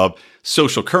form of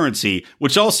social currency,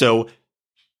 which also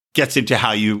gets into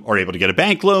how you are able to get a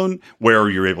bank loan, where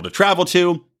you're able to travel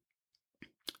to.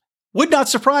 Would not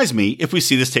surprise me if we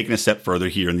see this taken a step further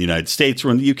here in the United States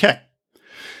or in the UK.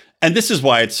 And this is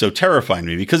why it's so terrifying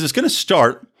to me, because it's going to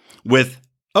start with,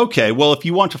 okay, well, if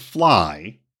you want to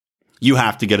fly, you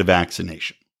have to get a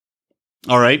vaccination.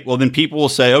 All right, well, then people will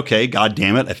say, okay, God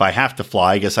damn it, if I have to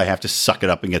fly, I guess I have to suck it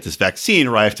up and get this vaccine,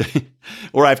 or I have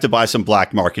to buy some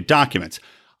black market documents.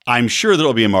 I'm sure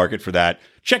there'll be a market for that.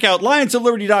 Check out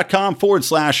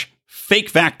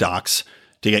lionsofliberty.com/fake-vac-docs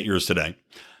to get yours today.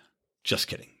 Just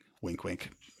kidding. Wink,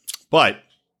 wink. But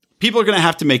people are going to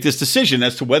have to make this decision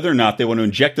as to whether or not they want to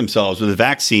inject themselves with a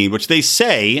vaccine, which they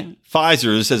say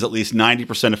Pfizer's is at least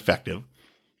 90% effective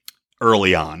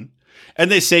early on,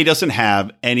 and they say doesn't have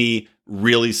any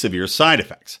really severe side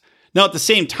effects. Now, at the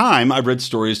same time, I've read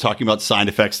stories talking about side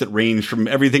effects that range from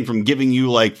everything from giving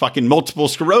you like fucking multiple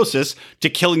sclerosis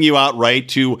to killing you outright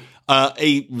to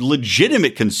a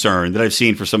legitimate concern that I've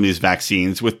seen for some of these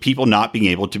vaccines with people not being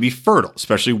able to be fertile,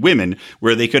 especially women,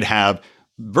 where they could have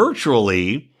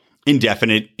virtually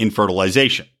indefinite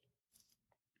infertilization.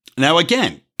 Now,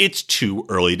 again, it's too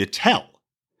early to tell.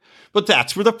 But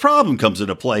that's where the problem comes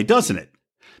into play, doesn't it?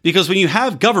 Because when you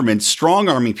have governments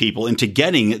strong-arming people into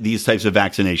getting these types of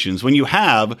vaccinations, when you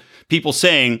have people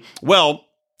saying, well,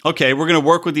 okay, we're going to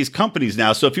work with these companies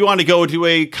now, so if you want to go to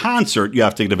a concert, you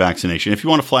have to get a vaccination. If you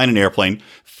want to fly in an airplane,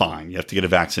 fine, you have to get a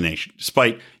vaccination.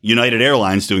 Despite United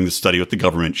Airlines doing the study with the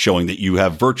government showing that you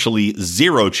have virtually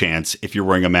zero chance, if you're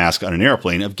wearing a mask on an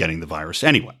airplane, of getting the virus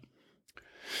anyway.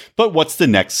 But what's the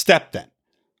next step then?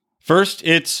 First,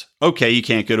 it's, okay, you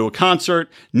can't go to a concert.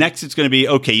 Next, it's going to be,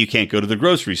 okay, you can't go to the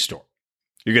grocery store.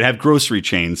 You're going to have grocery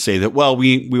chains say that, well,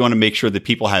 we want to make sure that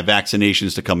people have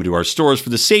vaccinations to come into our stores for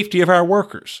the safety of our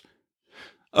workers.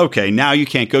 Okay, now you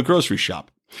can't go grocery shop.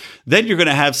 Then you're going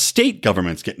to have state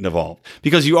governments getting involved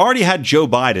because you already had Joe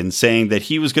Biden saying that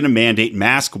he was going to mandate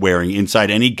mask wearing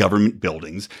inside any government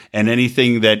buildings and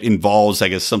anything that involves, I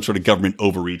guess, some sort of government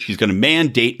overreach. He's going to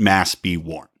mandate masks be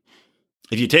worn.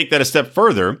 If you take that a step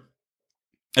further,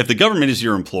 if the government is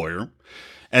your employer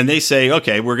and they say,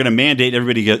 okay, we're going to mandate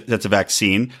everybody gets a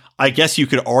vaccine, I guess you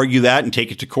could argue that and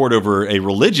take it to court over a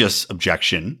religious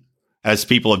objection, as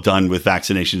people have done with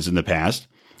vaccinations in the past.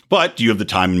 But do you have the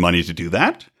time and money to do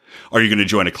that? Are you going to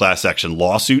join a class action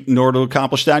lawsuit in order to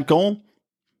accomplish that goal?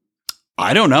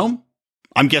 I don't know.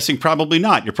 I'm guessing probably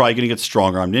not. You're probably going to get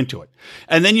strong-armed into it.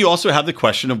 And then you also have the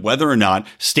question of whether or not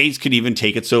states could even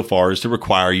take it so far as to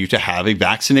require you to have a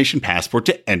vaccination passport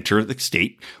to enter the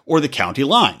state or the county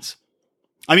lines.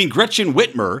 I mean, Gretchen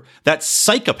Whitmer, that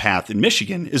psychopath in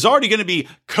Michigan, is already going to be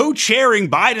co-chairing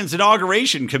Biden's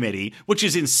inauguration committee, which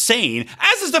is insane,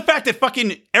 as is the fact that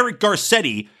fucking Eric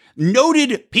Garcetti,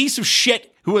 noted piece of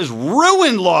shit who has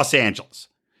ruined Los Angeles.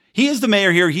 He is the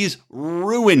mayor here. He's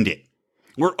ruined it.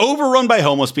 We're overrun by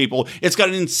homeless people. It's got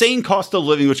an insane cost of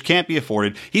living, which can't be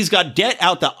afforded. He's got debt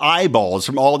out the eyeballs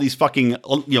from all these fucking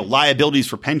liabilities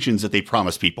for pensions that they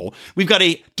promise people. We've got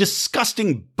a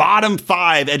disgusting bottom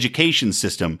 5 education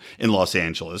system in Los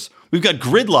Angeles. We've got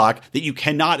gridlock that you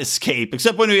cannot escape,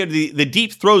 except when we had the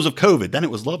deep throes of COVID. Then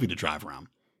it was lovely to drive around.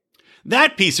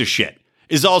 That piece of shit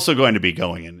is also going to be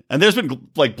going in. And there's been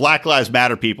like Black Lives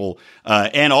Matter people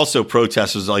and also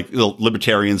protesters, like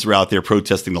libertarians are out there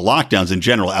protesting the lockdowns in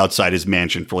general outside his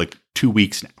mansion for like 2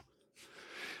 weeks now.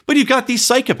 But you've got these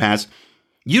psychopaths.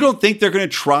 You don't think they're going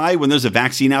to try, when there's a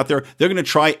vaccine out there, they're going to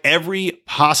try every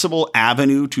possible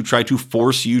avenue to try to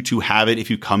force you to have it if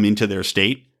you come into their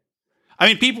state? I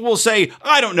mean, people will say,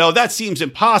 I don't know, that seems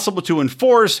impossible to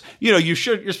enforce. You're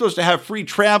supposed to have free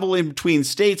travel in between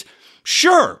states.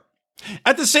 Sure.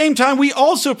 At the same time, we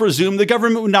also presume the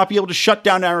government would not be able to shut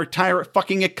down our entire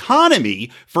fucking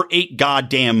economy for 8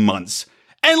 goddamn months.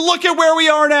 And look at where we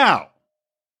are now.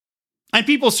 And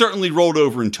people certainly rolled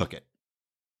over and took it.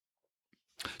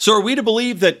 So are we to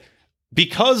believe that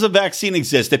because a vaccine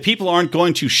exists, that people aren't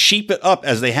going to sheep it up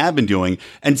as they have been doing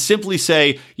and simply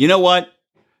say, you know what?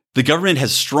 The government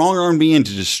has strong-armed me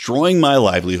into destroying my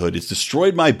livelihood. It's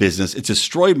destroyed my business. It's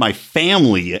destroyed my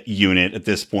family unit at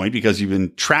this point because you've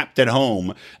been trapped at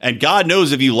home. And God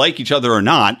knows if you like each other or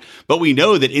not. But we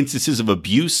know that instances of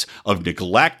abuse, of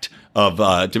neglect,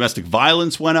 of domestic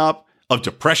violence went up, of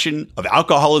depression, of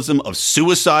alcoholism, of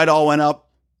suicide all went up.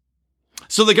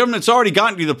 So the government's already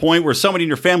gotten to the point where somebody in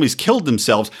your family's killed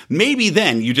themselves. Maybe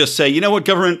then you just say, you know what,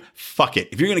 government, fuck it.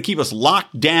 If you're going to keep us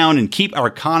locked down and keep our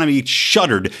economy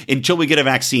shuttered until we get a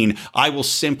vaccine, I will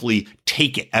simply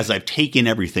take it as I've taken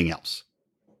everything else.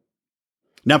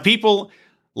 Now, people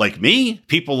like me,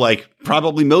 people like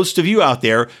probably most of you out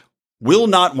there will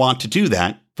not want to do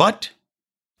that. But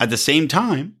at the same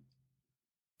time,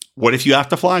 what if you have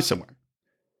to fly somewhere?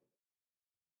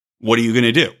 What are you going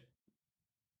to do?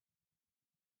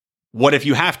 What if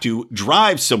you have to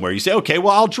drive somewhere? You say, okay,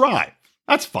 well, I'll drive.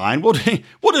 That's fine. We'll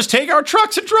just take our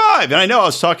trucks and drive. And I know I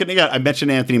was talking again. I mentioned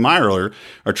Anthony Meyer earlier,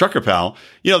 our trucker pal.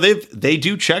 They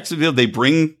do checks. They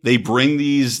bring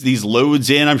these loads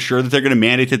in. I'm sure that they're going to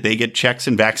mandate that they get checks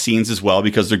and vaccines as well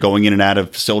because they're going in and out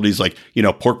of facilities like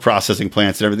pork processing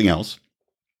plants and everything else.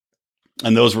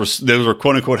 And those were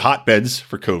quote unquote hotbeds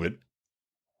for COVID.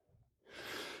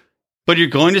 But you're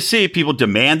going to see people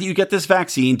demand that you get this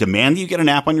vaccine, demand that you get an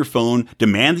app on your phone,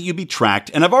 demand that you be tracked.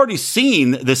 And I've already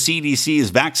seen the CDC's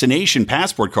vaccination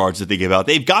passport cards that they give out.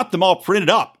 They've got them all printed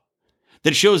up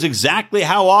that shows exactly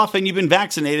how often you've been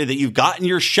vaccinated, that you've gotten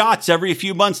your shots every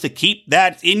few months to keep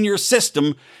that in your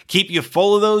system, keep you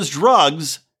full of those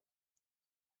drugs.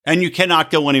 And you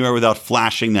cannot go anywhere without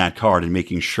flashing that card and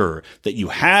making sure that you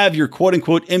have your quote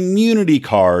unquote immunity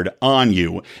card on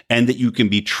you and that you can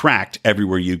be tracked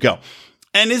everywhere you go.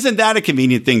 And isn't that a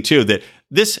convenient thing too, that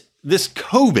this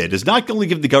COVID is not going to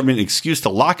give the government an excuse to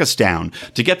lock us down,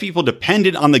 to get people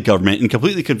dependent on the government and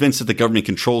completely convinced that the government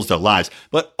controls their lives.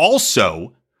 But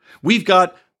also we've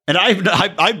got, and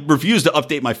I refuse to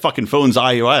update my fucking phone's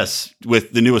iOS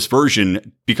with the newest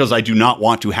version because I do not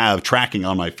want to have tracking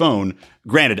on my phone.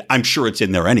 Granted, I'm sure it's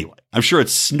in there anyway. I'm sure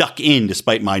it's snuck in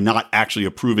despite my not actually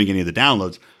approving any of the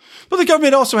downloads. But the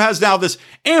government also has now this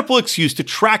ample excuse to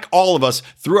track all of us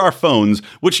through our phones,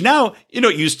 which now,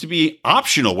 it used to be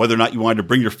optional whether or not you wanted to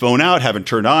bring your phone out, have it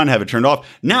turned on, have it turned off.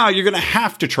 Now you're going to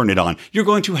have to turn it on. You're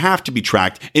going to have to be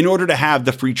tracked in order to have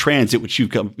the free transit, which you've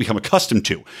become accustomed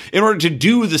to. In order to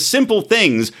do the simple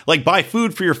things like buy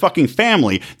food for your fucking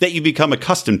family that you become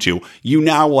accustomed to, you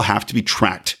now will have to be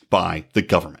tracked by the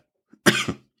government.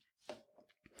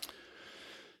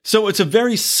 So it's a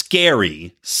very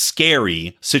scary,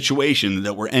 scary situation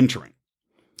that we're entering.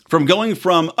 From going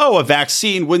from, a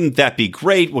vaccine, wouldn't that be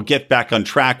great? We'll get back on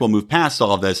track. We'll move past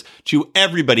all of this to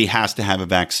everybody has to have a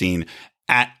vaccine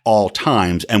at all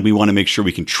times. And we want to make sure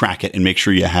we can track it and make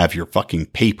sure you have your fucking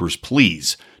papers,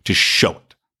 please, to show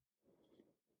it.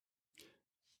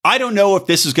 I don't know if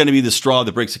this is going to be the straw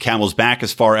that breaks the camel's back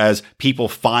as far as people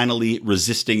finally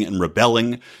resisting and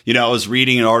rebelling. I was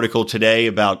reading an article today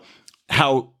about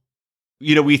how,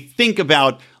 we think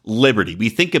about liberty, we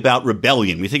think about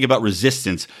rebellion, we think about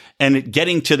resistance, and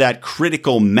getting to that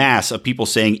critical mass of people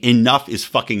saying enough is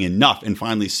fucking enough and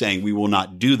finally saying we will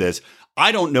not do this.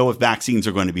 I don't know if vaccines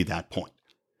are going to be that point.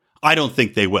 I don't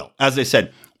think they will. As I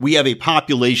said, we have a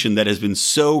population that has been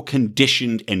so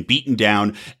conditioned and beaten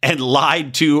down and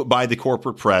lied to by the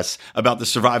corporate press about the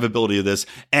survivability of this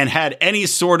and had any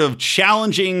sort of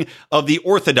challenging of the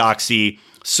orthodoxy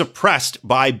suppressed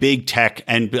by big tech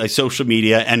and by social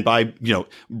media and by,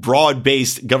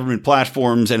 broad-based government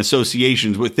platforms and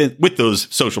associations with those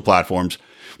social platforms,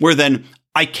 where then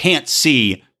I can't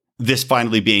see this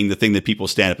finally being the thing that people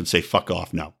stand up and say, fuck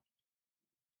off. No.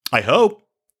 I hope.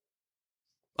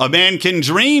 A man can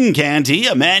dream, can't he?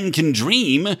 A man can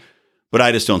dream. But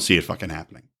I just don't see it fucking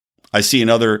happening. I see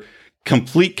another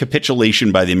complete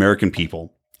capitulation by the American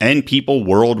people and people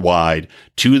worldwide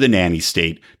to the nanny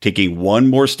state, taking one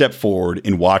more step forward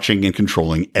in watching and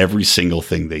controlling every single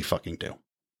thing they fucking do.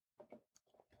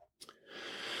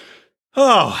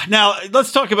 Oh, now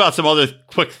let's talk about some other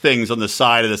quick things on the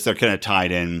side of this that are kind of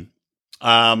tied in.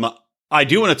 I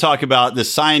do want to talk about the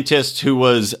scientist who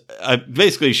was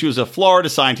she was a Florida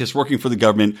scientist working for the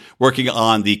government, working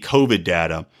on the COVID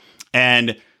data.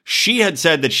 And she had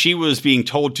said that she was being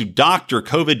told to doctor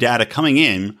COVID data coming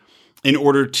in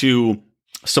order to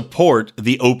support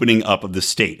the opening up of the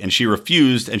state. And she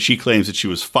refused, and she claims that she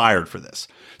was fired for this.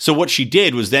 So what she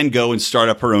did was then go and start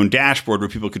up her own dashboard where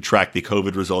people could track the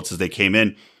COVID results as they came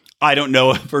in. I don't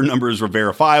know if her numbers were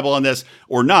verifiable on this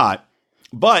or not,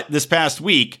 but this past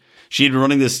week, she had been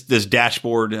running this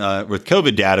dashboard with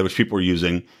COVID data, which people were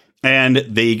using, and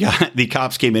the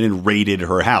cops came in and raided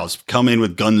her house, come in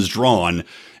with guns drawn,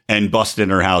 and busted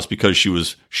in her house because she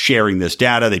was sharing this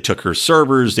data. They took her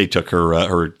servers, they took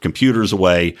her computers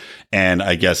away, and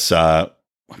I guess I'm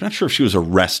not sure if she was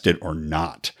arrested or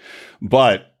not.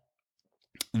 But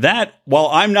that, while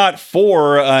I'm not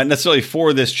necessarily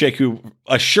for this chick who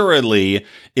assuredly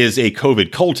is a COVID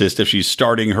cultist, if she's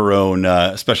starting her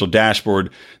own special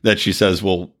dashboard that she says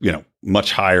will,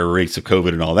 much higher rates of COVID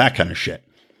and all that kind of shit,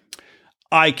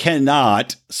 I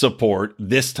cannot support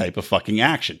this type of fucking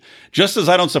action. Just as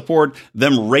I don't support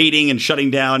them raiding and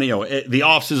shutting down, the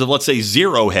offices of, let's say,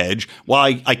 Zero Hedge,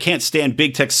 while I can't stand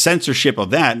big tech censorship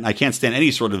of that, and I can't stand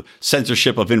any sort of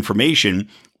censorship of information,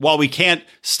 while we can't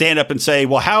stand up and say,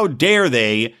 well, how dare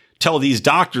they tell these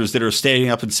doctors that are standing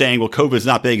up and saying, well, COVID is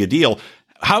not big a deal.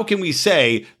 How can we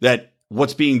say that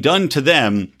what's being done to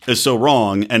them is so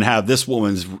wrong and have this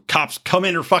woman's cops come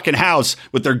in her fucking house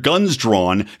with their guns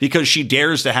drawn because she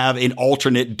dares to have an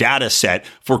alternate data set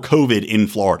for COVID in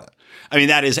Florida? I mean,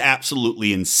 that is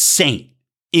absolutely insane.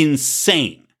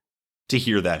 Insane to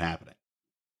hear that happening.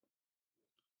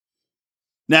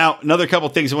 Now, another couple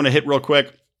of things I want to hit real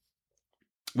quick.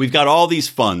 We've got all these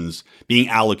funds being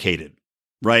allocated,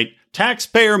 right?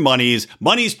 Taxpayer money's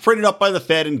printed up by the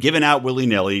Fed and given out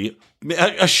willy-nilly,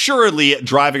 assuredly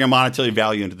driving a monetary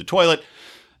value into the toilet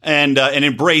and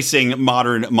embracing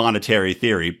modern monetary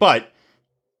theory. But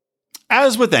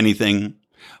as with anything,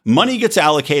 money gets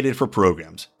allocated for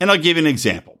programs. And I'll give you an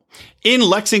example. In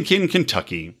Lexington,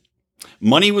 Kentucky,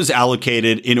 money was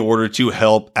allocated in order to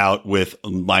help out with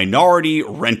minority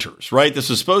renters, right? This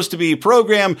was supposed to be a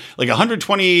program like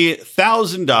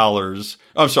 $120,000.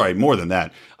 I'm sorry, more than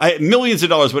that. Millions of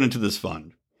dollars went into this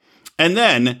fund. And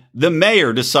then the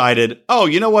mayor decided, oh,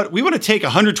 you know what? We want to take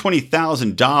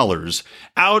 $120,000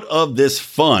 out of this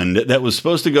fund that was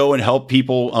supposed to go and help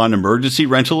people on emergency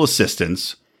rental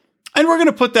assistance. And we're going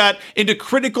to put that into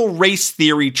critical race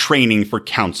theory training for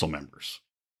council members.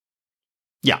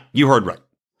 Yeah, you heard right.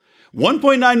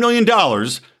 $1.9 million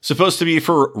supposed to be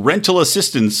for rental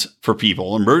assistance for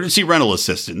people, emergency rental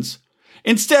assistance.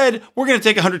 Instead, we're going to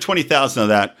take $120,000 of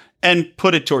that and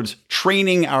put it towards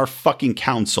training our fucking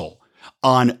council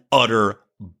on utter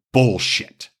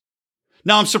bullshit.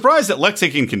 Now, I'm surprised that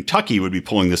Lexington, Kentucky would be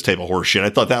pulling this type of horse shit. I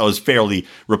thought that was fairly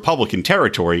Republican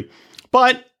territory,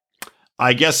 but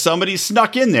I guess somebody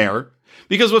snuck in there.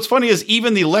 Because what's funny is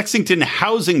even the Lexington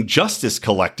Housing Justice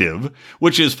Collective,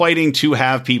 which is fighting to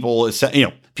have people,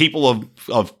 people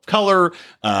of color,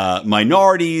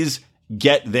 minorities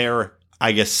get their,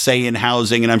 I guess, say in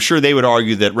housing. And I'm sure they would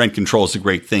argue that rent control is a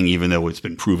great thing, even though it's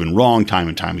been proven wrong time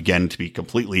and time again to be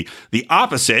completely the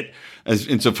opposite as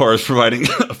insofar as providing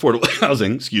affordable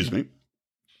housing, excuse me.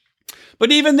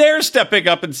 But even they're stepping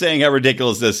up and saying how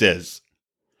ridiculous this is.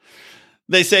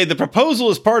 They say the proposal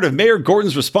is part of Mayor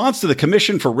Gordon's response to the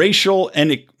Commission for Racial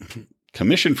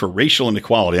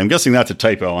Inequality. I'm guessing that's a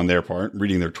typo on their part,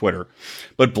 reading their Twitter.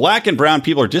 But black and brown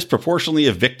people are disproportionately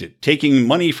evicted. Taking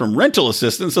money from rental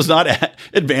assistance does not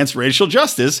advance racial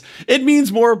justice. It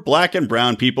means more black and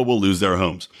brown people will lose their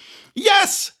homes.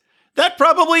 Yes, that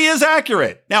probably is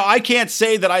accurate. Now, I can't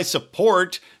say that I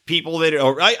support people that,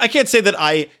 or I can't say that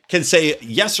I can say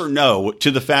yes or no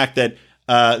to the fact that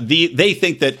they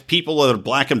think that people that are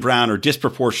black and brown are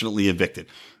disproportionately evicted.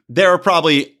 There are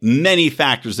probably many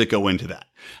factors that go into that.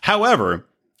 However,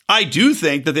 I do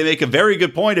think that they make a very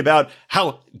good point about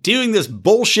how doing this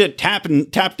bullshit tap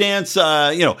dance,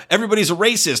 everybody's a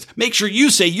racist. Make sure you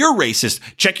say you're racist.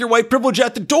 Check your white privilege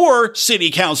at the door,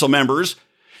 city council members.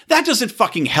 That doesn't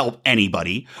fucking help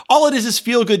anybody. All it is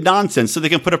feel-good nonsense so they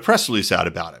can put a press release out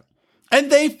about it.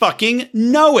 And they fucking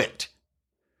know it.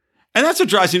 And that's what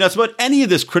drives me nuts about any of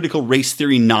this critical race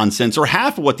theory nonsense, or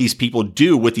half of what these people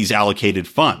do with these allocated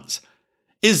funds,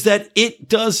 is that it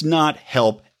does not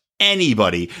help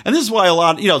anybody. And this is why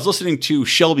I was listening to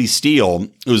Shelby Steele,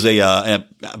 who's a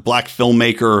black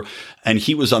filmmaker, and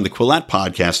he was on the Quillette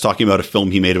podcast talking about a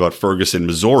film he made about Ferguson,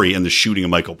 Missouri, and the shooting of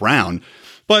Michael Brown.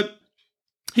 But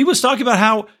he was talking about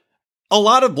how a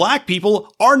lot of black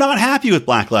people are not happy with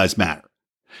Black Lives Matter.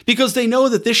 Because they know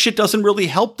that this shit doesn't really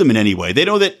help them in any way. They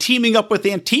know that teaming up with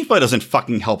Antifa doesn't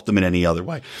fucking help them in any other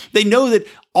way. They know that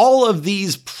all of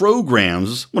these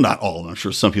programs, well, not all, I'm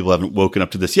sure some people haven't woken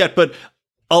up to this yet, but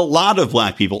a lot of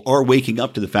black people are waking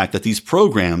up to the fact that these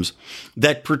programs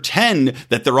that pretend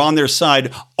that they're on their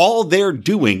side, all they're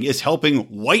doing is helping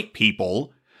white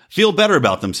people feel better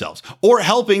about themselves, or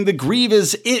helping the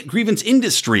grievance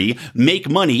industry make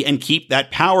money and keep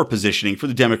that power positioning for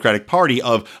the Democratic Party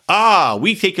of,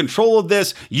 we take control of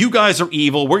this, you guys are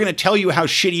evil, we're going to tell you how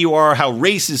shitty you are, how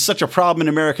race is such a problem in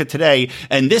America today,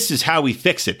 and this is how we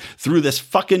fix it, through this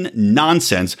fucking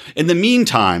nonsense. In the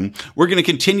meantime, we're going to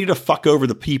continue to fuck over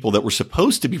the people that we're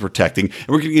supposed to be protecting, and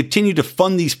we're going to continue to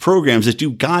fund these programs that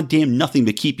do goddamn nothing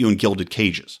but keep you in gilded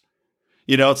cages.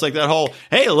 You know, it's like that whole,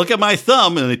 hey, look at my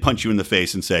thumb, and then they punch you in the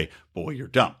face and say, boy, you're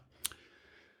dumb.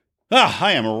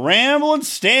 I am rambling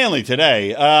Stanley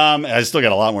today. I still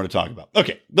got a lot more to talk about.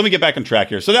 Okay, let me get back on track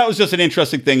here. So that was just an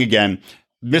interesting thing again.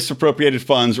 Misappropriated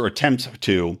funds or attempts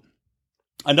to.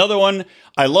 Another one,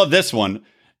 I love this one.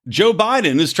 Joe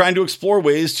Biden is trying to explore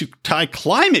ways to tie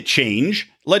climate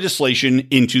change legislation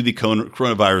into the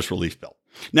coronavirus relief bill.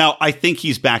 Now, I think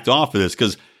he's backed off of this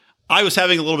because I was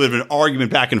having a little bit of an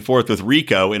argument back and forth with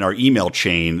Rico in our email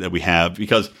chain that we have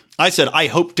because I said, I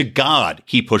hope to God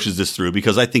he pushes this through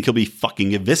because I think he'll be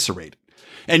fucking eviscerated.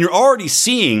 And you're already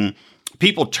seeing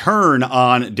people turn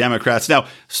on Democrats. Now,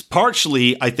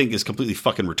 partially, I think is completely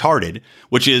fucking retarded,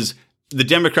 which is the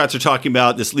Democrats are talking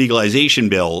about this legalization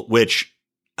bill, which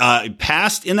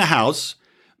passed in the House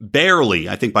barely,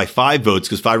 I think by 5 votes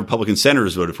because 5 Republican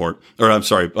senators voted for it. Or I'm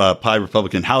sorry, 5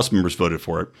 Republican House members voted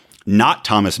for it. Not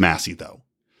Thomas Massie, though.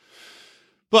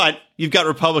 But you've got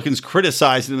Republicans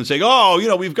criticizing them and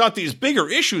saying, we've got these bigger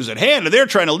issues at hand, and they're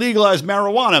trying to legalize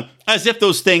marijuana, as if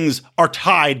those things are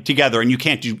tied together and you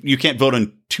can't vote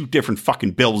on 2 different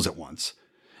fucking bills at once.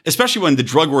 Especially when the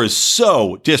drug war is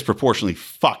so disproportionately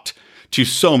fucked to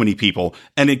so many people.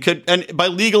 And by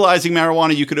legalizing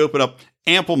marijuana, you could open up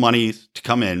ample money to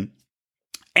come in,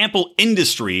 ample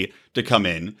industry to come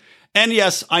in. And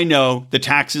yes, I know the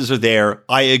taxes are there.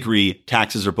 I agree.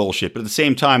 Taxes are bullshit. But at the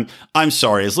same time, I'm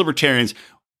sorry. As libertarians,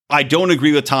 I don't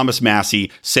agree with Thomas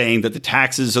Massie saying that the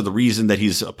taxes are the reason that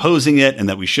he's opposing it and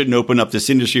that we shouldn't open up this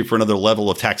industry for another level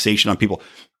of taxation on people.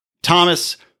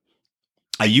 Thomas,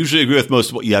 I usually agree with most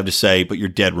of what you have to say, but you're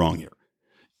dead wrong here.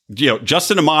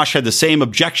 Justin Amash had the same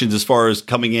objections as far as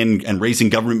coming in and raising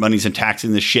government monies and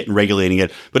taxing this shit and regulating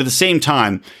it. But at the same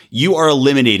time, you are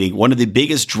eliminating one of the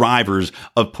biggest drivers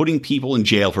of putting people in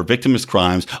jail for victimless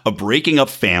crimes, of breaking up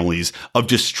families, of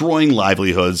destroying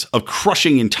livelihoods, of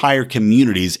crushing entire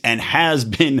communities, and has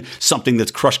been something that's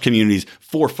crushed communities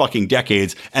for fucking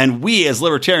decades. And we as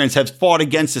libertarians have fought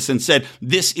against this and said,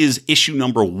 this is issue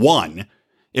number 1,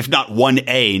 if not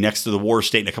 1A next to the war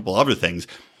state and a couple other things.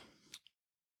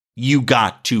 You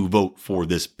got to vote for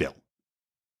this bill.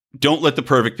 Don't let the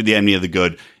perfect be the enemy of the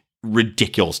good.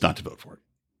 Ridiculous not to vote for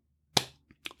it.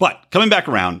 But coming back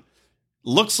around,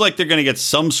 looks like they're going to get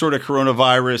some sort of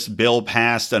coronavirus bill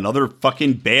passed, another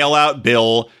fucking bailout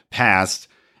bill passed,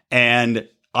 and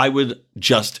I would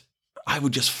just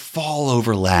fall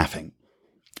over laughing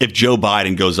if Joe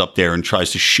Biden goes up there and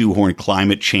tries to shoehorn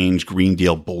climate change, Green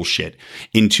Deal bullshit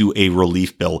into a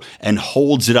relief bill and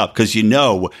holds it up because the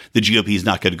GOP is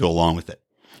not going to go along with it.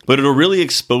 But it'll really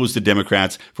expose the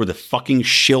Democrats for the fucking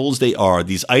shills they are,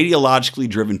 these ideologically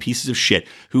driven pieces of shit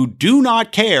who do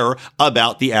not care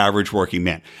about the average working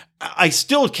man. I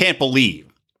still can't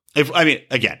believe,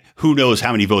 again, who knows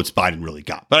how many votes Biden really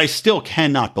got, but I still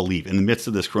cannot believe in the midst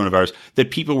of this coronavirus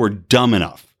that people were dumb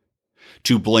enough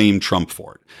to blame Trump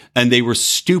for it. And they were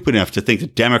stupid enough to think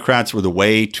that Democrats were the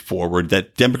way forward,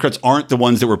 that Democrats aren't the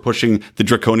ones that were pushing the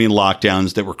draconian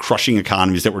lockdowns, that were crushing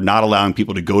economies, that were not allowing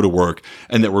people to go to work,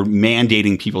 and that were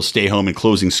mandating people stay home and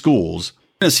closing schools.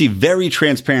 We're going to see very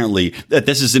transparently that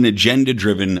this is an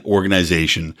agenda-driven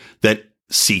organization that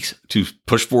seeks to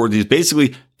push forward these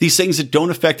things that don't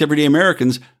affect everyday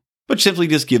Americans, but simply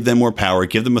just give them more power,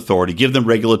 give them authority, give them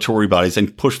regulatory bodies,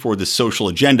 and push forward the social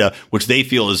agenda, which they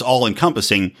feel is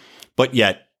all-encompassing, but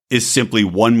yet is simply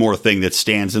one more thing that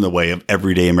stands in the way of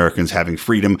everyday Americans having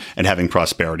freedom and having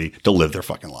prosperity to live their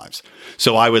fucking lives.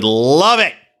 So I would love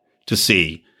it to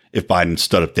see if Biden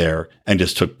stood up there and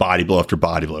just took body blow after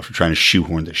body blow for trying to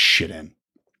shoehorn this shit in.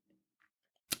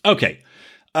 Okay.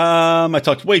 I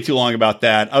talked way too long about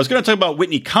that. I was going to talk about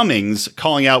Whitney Cummings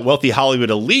calling out wealthy Hollywood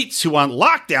elites who want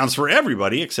lockdowns for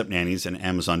everybody except nannies and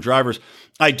Amazon drivers.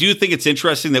 I do think it's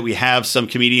interesting that we have some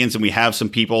comedians and we have some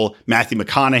people. Matthew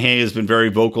McConaughey has been very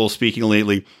vocal speaking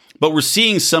lately, but we're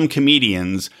seeing some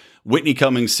comedians, Whitney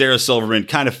Cummings, Sarah Silverman,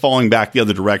 kind of falling back the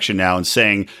other direction now and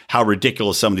saying how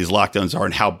ridiculous some of these lockdowns are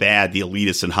and how bad the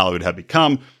elitists in Hollywood have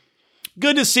become.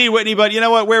 Good to see, Whitney, but you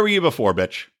know what? Where were you before,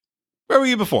 bitch? Where were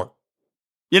you before?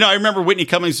 You know, I remember Whitney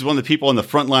Cummings was one of the people on the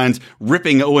front lines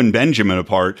ripping Owen Benjamin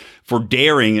apart for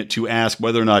daring to ask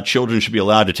whether or not children should be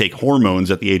allowed to take hormones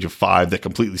at the age of 5 that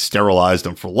completely sterilized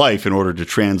them for life in order to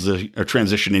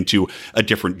transition into a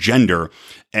different gender.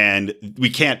 And we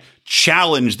can't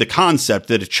challenge the concept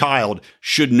that a child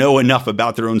should know enough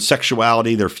about their own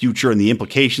sexuality, their future, and the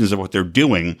implications of what they're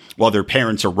doing while their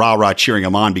parents are rah-rah cheering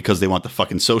them on because they want the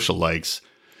fucking social likes.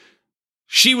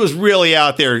 She was really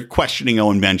out there questioning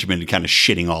Owen Benjamin and kind of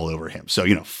shitting all over him. So,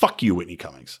 you know, fuck you, Whitney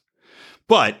Cummings.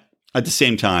 But at the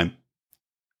same time,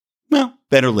 well,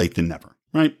 better late than never,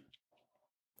 right?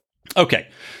 Okay.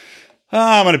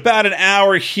 I'm at about an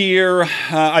hour here.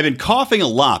 I've been coughing a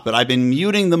lot, but I've been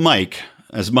muting the mic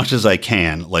as much as I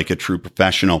can, like a true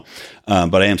professional.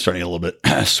 But I am starting a little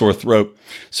bit sore throat.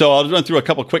 So I'll run through a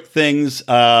couple quick things.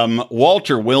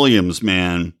 Walter Williams,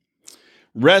 man.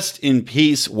 Rest in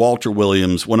peace, Walter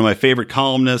Williams, one of my favorite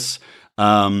columnists.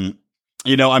 You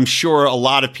know, I'm sure a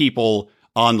lot of people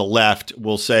on the left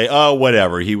will say, oh,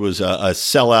 whatever. He was a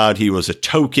sellout. He was a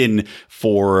token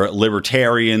for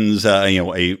libertarians. You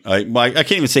know, I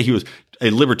can't even say he was a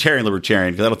libertarian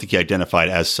because I don't think he identified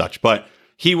as such. But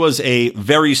he was a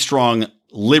very strong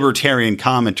libertarian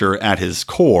commenter at his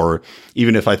core,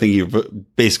 even if I think he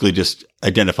basically just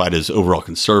identified as overall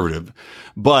conservative.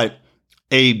 But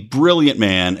a brilliant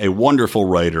man, a wonderful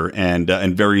writer, and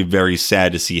very, very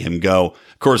sad to see him go.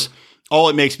 Of course, all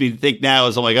it makes me think now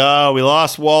is I'm like, oh, we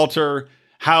lost Walter.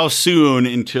 How soon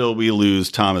until we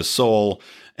lose Thomas Sowell?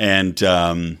 And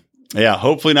yeah,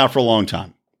 hopefully not for a long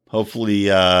time. Hopefully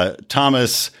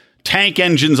Thomas tank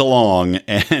engines along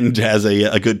and has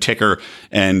a good ticker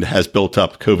and has built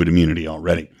up COVID immunity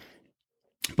already.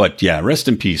 But yeah, rest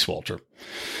in peace, Walter.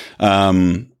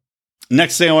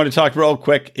 Next thing I want to talk real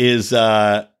quick is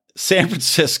San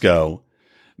Francisco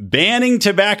banning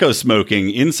tobacco smoking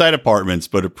inside apartments,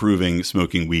 but approving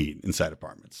smoking weed inside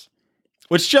apartments,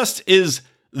 which just is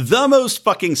the most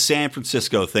fucking San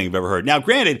Francisco thing I've ever heard. Now,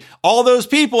 granted, all those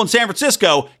people in San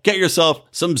Francisco, get yourself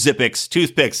some Zippix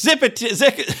toothpicks. Zippity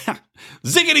zoppity,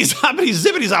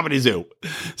 zippity zoppity zoo.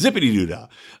 Zippity doo-dah.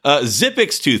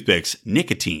 Zippix toothpicks,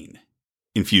 nicotine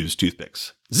infused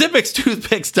toothpicks.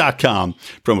 ZippixToothpicks.com,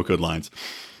 promo code lines.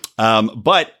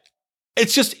 But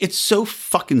it's so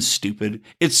fucking stupid.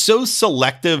 It's so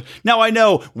selective. Now, I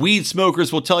know weed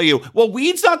smokers will tell you, well,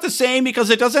 weed's not the same because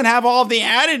it doesn't have all of the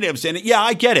additives in it. Yeah,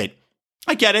 I get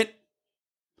it.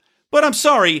 But I'm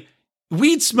sorry,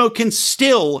 weed smoke can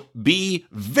still be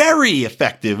very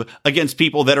effective against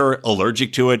people that are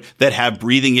allergic to it, that have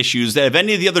breathing issues, that have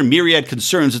any of the other myriad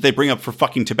concerns that they bring up for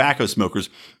fucking tobacco smokers.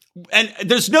 And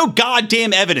there's no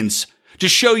goddamn evidence to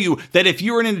show you that if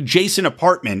you're in an adjacent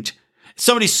apartment,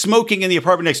 somebody smoking in the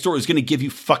apartment next door is going to give you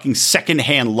fucking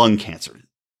secondhand lung cancer.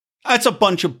 That's a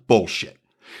bunch of bullshit.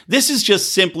 This is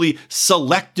just simply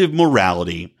selective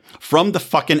morality from the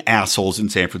fucking assholes in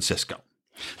San Francisco.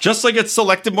 Just like it's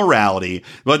selective morality,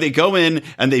 but they go in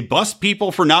and they bust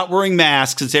people for not wearing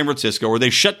masks in San Francisco, or they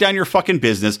shut down your fucking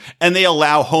business and they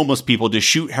allow homeless people to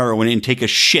shoot heroin and take a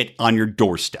shit on your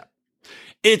doorstep.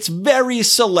 It's very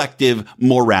selective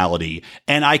morality,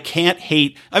 and I can't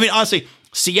hate. I mean, honestly,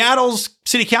 Seattle's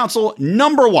city council,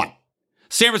 number 1.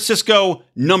 San Francisco,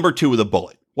 number 2 with a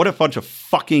bullet. What a bunch of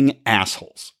fucking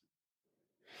assholes.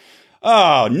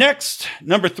 Oh, next,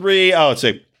 number 3. Oh, let's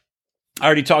see. I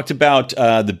already talked about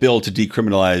the bill to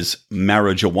decriminalize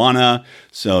marijuana,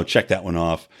 so check that one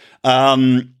off.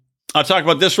 I'll talk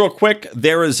about this real quick.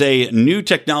 There is a new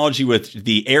technology with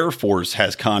the Air Force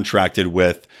has contracted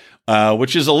with,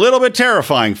 which is a little bit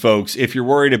terrifying, folks, if you're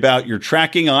worried about your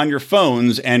tracking on your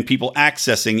phones and people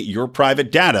accessing your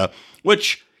private data,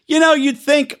 which, you know, you'd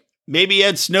think maybe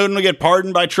Ed Snowden will get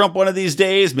pardoned by Trump one of these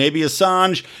days, maybe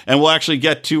Assange, and we'll actually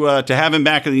get to have him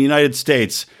back in the United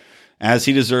States as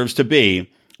he deserves to be.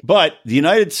 But the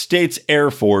United States Air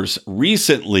Force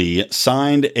recently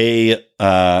signed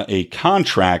a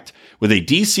contract with a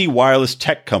DC wireless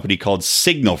tech company called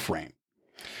SignalFrame.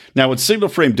 Now, what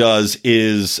SignalFrame does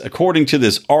is, according to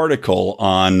this article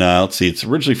on, it's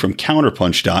originally from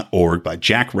counterpunch.org by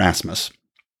Jack Rasmus.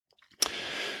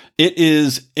 It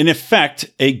is, in effect,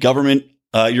 a government,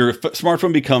 your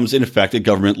smartphone becomes, in effect, a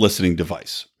government listening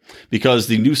device. Because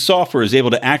the new software is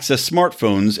able to access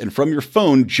smartphones and from your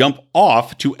phone jump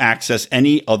off to access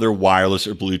any other wireless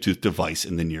or Bluetooth device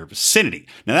in the near vicinity.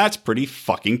 Now that's pretty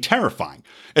fucking terrifying.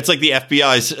 It's like the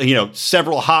FBI's,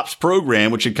 several hops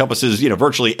program, which encompasses,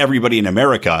 virtually everybody in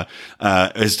America,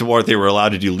 as to what they were allowed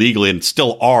to do legally and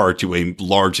still are to a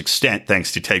large extent,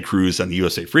 thanks to Ted Cruz and the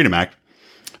USA Freedom Act.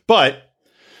 But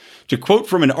To quote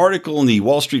from an article in the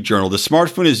Wall Street Journal, the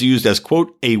smartphone is used as,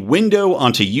 quote, a window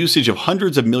onto usage of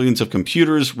hundreds of millions of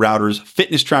computers, routers,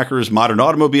 fitness trackers, modern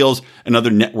automobiles, and other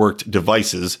networked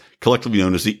devices, collectively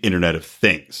known as the Internet of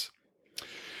Things.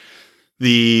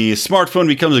 The smartphone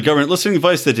becomes a government listening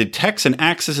device that detects and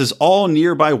accesses all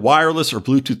nearby wireless or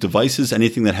Bluetooth devices,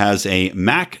 anything that has a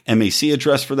MAC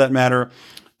address for that matter.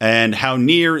 And how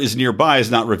near is nearby is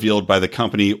not revealed by the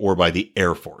company or by the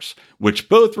Air Force, which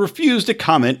both refused to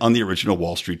comment on the original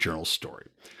Wall Street Journal story.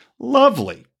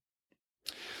 Lovely.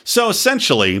 So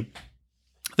essentially,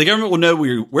 the government will know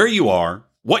where you are,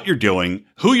 what you're doing,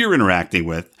 who you're interacting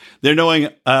with. They're knowing,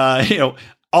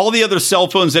 all the other cell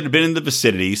phones that have been in the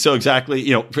vicinity. So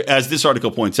exactly, as this article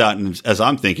points out, and as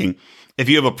I'm thinking, if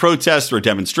you have a protest or a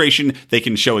demonstration, they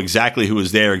can show exactly who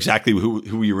is there, exactly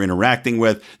who you're interacting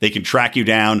with. They can track you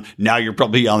down. Now you're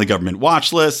probably on the government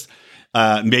watch list.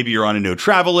 Maybe you're on a no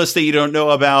travel list that you don't know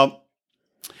about.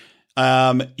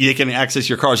 You can access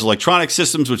your car's electronic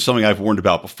systems, which is something I've warned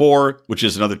about before, which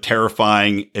is another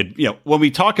terrifying, when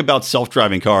we talk about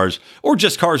self-driving cars or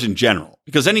just cars in general,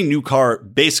 because any new car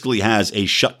basically has a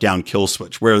shutdown kill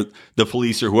switch where the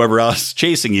police or whoever else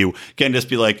chasing you can just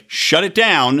be like, shut it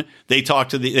down. They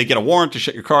get a warrant to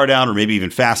shut your car down, or maybe even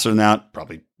faster than that.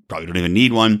 Probably don't even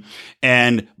need one.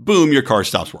 And boom, your car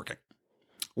stops working.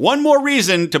 One more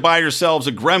reason to buy yourselves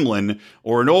a Gremlin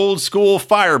or an old school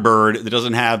Firebird that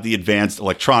doesn't have the advanced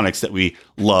electronics that we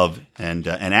love and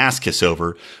ass kiss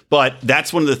over. But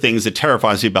that's one of the things that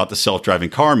terrifies me about the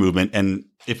self-driving car movement. And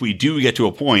if we do get to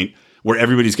a point where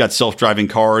everybody's got self-driving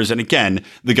cars, and again,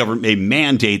 the government may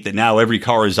mandate that now every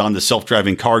car is on the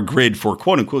self-driving car grid for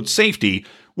quote unquote safety,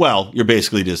 well, you're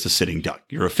basically just a sitting duck.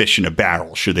 You're a fish in a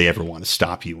barrel should they ever want to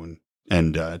stop you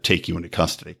and take you into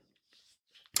custody.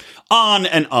 On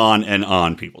and on and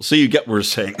on, people. So you get what we're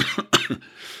saying.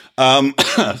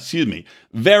 Excuse me.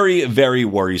 Very, very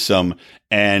worrisome.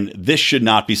 And this should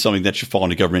not be something that should fall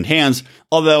into government hands,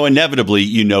 although inevitably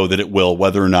you know that it will,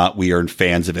 whether or not we are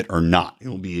fans of it or not. It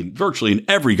will be virtually in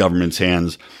every government's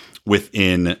hands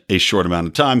within a short amount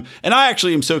of time. And I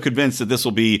actually am so convinced that this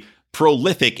will be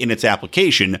prolific in its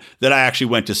application that I actually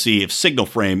went to see if Signal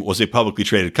Frame was a publicly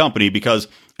traded company, because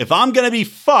if I'm going to be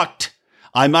fucked,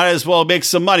 I might as well make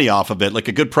some money off of it, like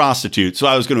a good prostitute. So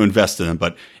I was going to invest in them,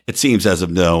 but it seems as of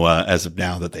now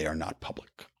that they are not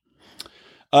public.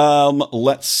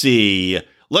 Let's see.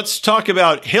 Let's talk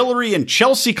about Hillary and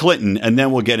Chelsea Clinton, and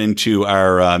then we'll get into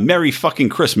our Merry fucking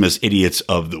Christmas idiots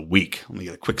of the week. Let me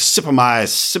get a quick sip of my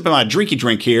drinky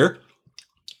drink here.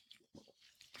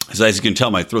 As you can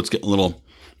tell, my throat's getting a little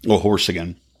hoarse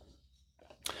again.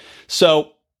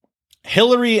 So,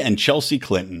 Hillary and Chelsea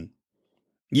Clinton.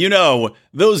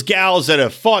 Those gals that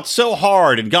have fought so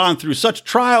hard and gone through such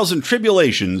trials and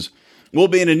tribulations will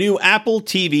be in a new Apple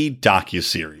TV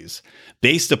docuseries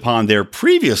based upon their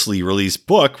previously released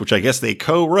book, which I guess they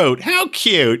co-wrote. How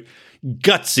cute.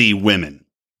 Gutsy Women.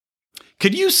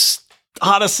 Could you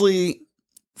honestly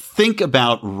think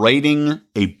about writing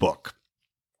a book?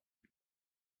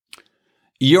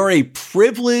 You're a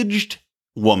privileged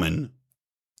woman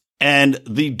and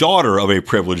the daughter of a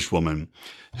privileged woman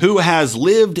who has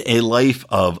lived a life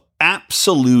of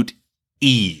absolute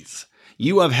ease.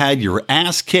 You have had your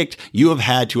ass kicked. You have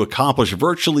had to accomplish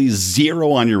virtually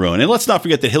zero on your own. And let's not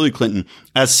forget that Hillary Clinton,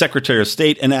 as Secretary of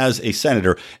State and as a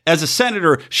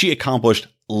senator, she accomplished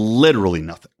literally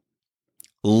nothing.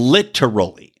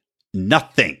 Literally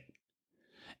nothing.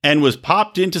 And was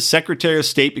popped into Secretary of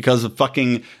State because of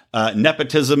fucking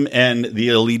nepotism and the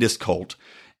elitist cult.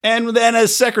 And then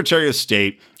as Secretary of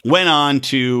State, went on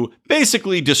to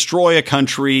basically destroy a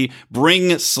country,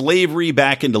 bring slavery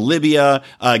back into Libya,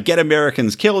 get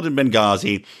Americans killed in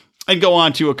Benghazi, and go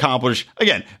on to accomplish,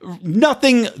 again,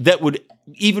 nothing that would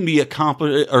even be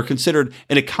accomplished or considered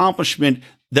an accomplishment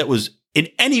that was in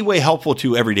any way helpful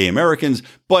to everyday Americans,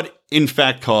 but in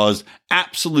fact caused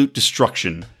absolute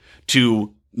destruction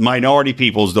to minority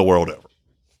peoples the world over.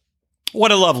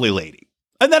 What a lovely lady.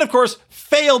 And then, of course,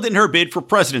 failed in her bid for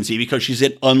presidency because she's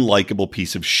an unlikable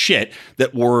piece of shit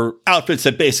that wore outfits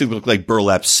that basically look like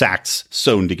burlap sacks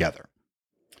sewn together.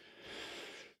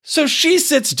 So she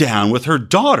sits down with her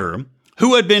daughter,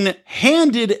 who had been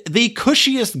handed the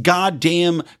cushiest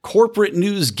goddamn corporate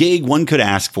news gig one could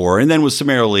ask for, and then was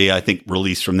summarily, I think,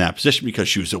 released from that position because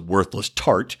she was a worthless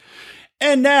tart.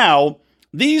 And now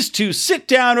these two sit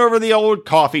down over the old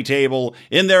coffee table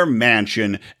in their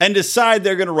mansion and decide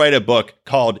they're going to write a book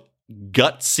called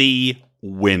Gutsy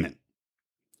Women.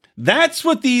 That's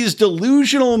what these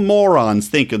delusional morons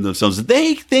think of themselves.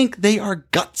 They think they are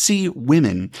gutsy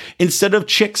women instead of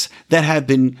chicks that have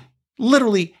been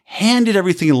literally handed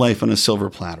everything in life on a silver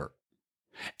platter.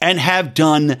 and have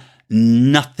done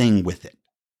nothing with it.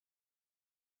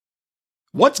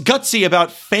 What's gutsy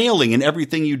about failing in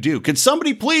everything you do? Can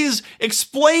somebody please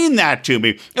explain that to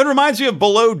me? It reminds me of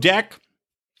Below Deck.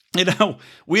 You know,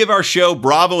 we have our show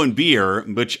Bravo and Beer,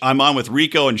 which I'm on with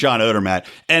Rico and John Odermatt.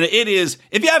 And it is,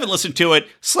 if you haven't listened to it,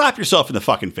 slap yourself in the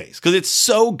fucking face because it's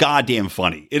so goddamn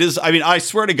funny. It is, I mean, I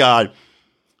swear to God,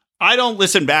 I don't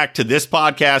listen back to this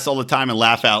podcast all the time and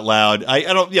laugh out loud. I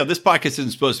don't, this podcast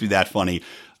isn't supposed to be that funny,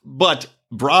 but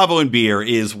Bravo and Beer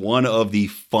is one of the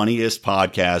funniest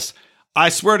podcasts. I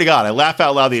swear to God, I laugh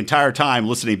out loud the entire time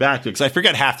listening back to it because I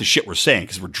forget half the shit we're saying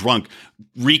because we're drunk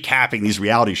recapping these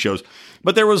reality shows.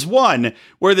 But there was one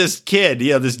where this kid,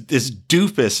 this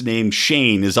doofus named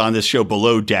Shane is on this show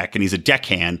Below Deck, and he's a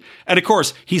deckhand. And of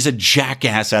course, he's a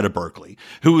jackass out of Berkeley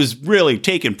who is really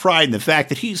taking pride in the fact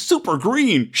that he's super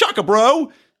green. Shaka,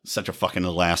 bro. Such a fucking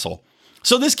little asshole.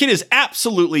 So this kid is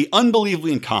absolutely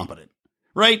unbelievably incompetent,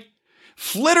 right?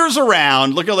 Flitters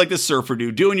around, looking like this surfer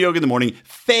dude, doing yoga in the morning,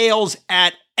 fails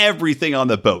at everything on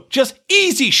the boat. Just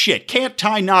easy shit. Can't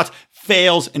tie knots.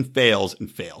 Fails and fails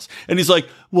and fails. And he's like,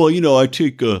 well, I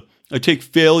take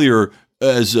failure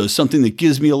as something that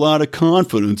gives me a lot of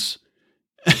confidence.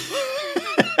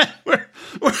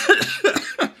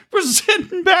 we're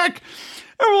sitting back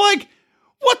and we're like,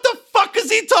 what the fuck is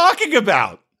he talking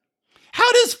about?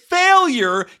 How does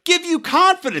failure give you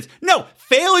confidence? No,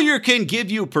 failure can give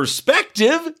you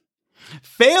perspective.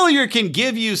 Failure can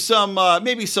give you some,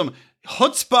 maybe some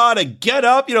chutzpah to get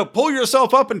up, pull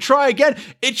yourself up and try again.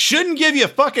 It shouldn't give you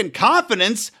fucking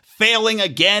confidence failing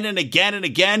again and again and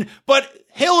again. But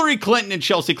Hillary Clinton and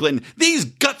Chelsea Clinton, these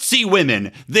gutsy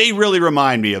women, they really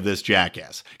remind me of this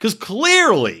jackass. Because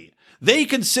clearly they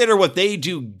consider what they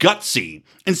do gutsy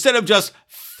instead of just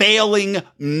failing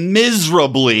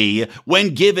miserably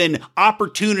when given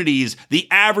opportunities the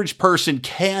average person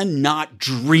cannot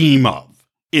dream of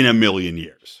in a million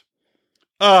years.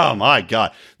 Oh my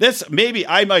God.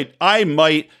 I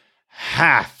might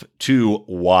have to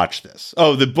watch this.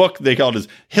 Oh, the book they called is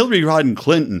Hillary Rodham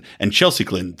Clinton and Chelsea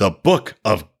Clinton, the Book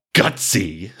of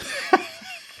Gutsy.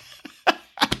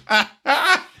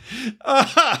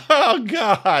 Oh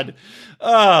God.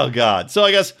 Oh God. So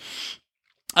I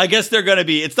guess they're going to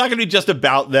be, it's not going to be just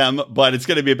about them, but it's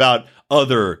going to be about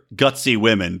other gutsy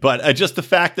women. But just the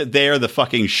fact that they're the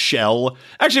fucking shell.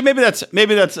 Actually, maybe that's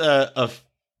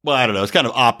well, I don't know. It's kind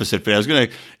of opposite. I was going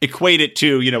to equate it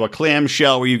to, a clam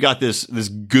shell where you've got this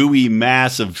gooey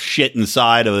mass of shit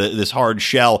inside of this hard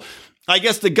shell. I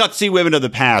guess the gutsy women of the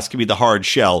past can be the hard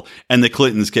shell, and the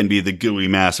Clintons can be the gooey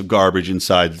mass of garbage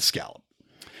inside the scallop.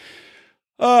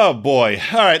 Oh, boy.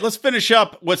 All right, let's finish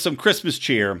up with some Christmas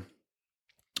cheer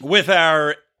with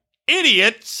our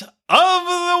Idiots of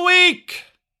the Week.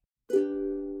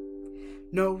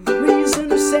 No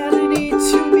reason of sanity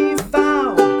to be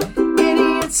found.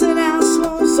 Idiots and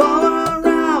assholes all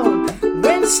around.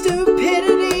 When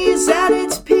stupidity is at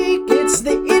its peak, it's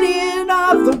the Idiot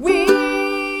of the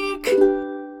Week.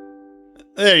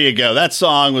 There you go. That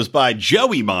song was by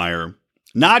Joey Meyer,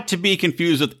 not to be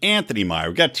confused with Anthony Meyer.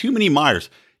 We've got too many Meyers.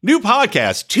 New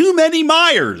podcast, Too Many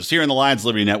Myers, here in the Lions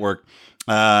Liberty Network.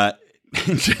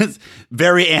 Just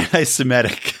very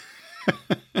anti-Semitic.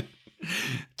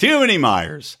 Too many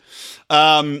Myers.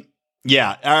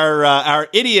 Yeah, our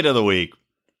Idiot of the Week.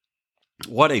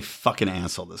 What a fucking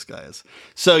asshole this guy is.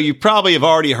 So you probably have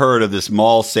already heard of this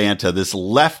mall Santa, this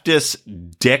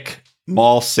leftist dick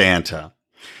mall Santa.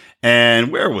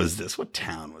 And where was this? What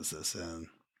town was this in?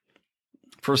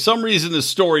 For some reason, the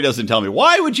story doesn't tell me.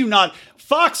 Why would you not,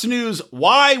 Fox News,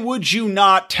 why would you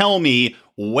not tell me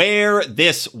where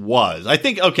this was? I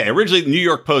think, okay, originally the New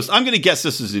York Post, I'm going to guess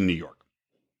this is in New York.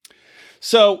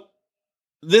 So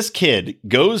this kid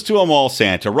goes to a mall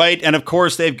Santa, right? And of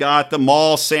course, they've got the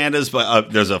mall Santas,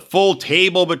 but there's a full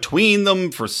table between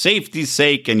them for safety's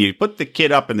sake. And you put the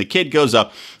kid up and the kid goes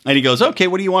up and he goes, okay,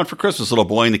 what do you want for Christmas, little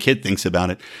boy? And the kid thinks about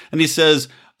it. And he says,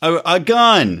 a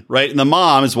gun, right? And the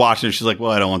mom is watching it. She's like,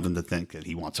 well, I don't want them to think that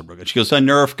he wants a real gun. She goes, a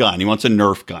Nerf gun. He wants a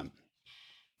Nerf gun.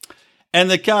 And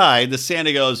the guy, the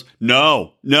Santa goes,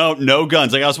 no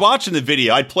guns. Like I was watching the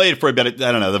video. I played it for a bit.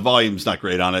 I don't know. The volume's not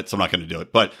great on it, so I'm not going to do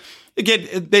it. But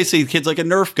again, basically, the kid's like a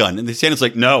Nerf gun. And the Santa's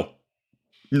like, no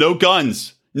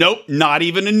guns. Nope, not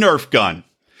even a Nerf gun.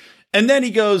 And then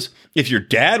he goes, if your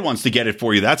dad wants to get it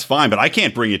for you, that's fine, but I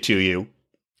can't bring it to you.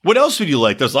 What else would you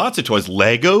like? There's lots of toys.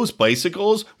 Legos,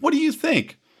 bicycles. What do you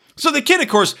think? So the kid, of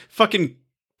course, fucking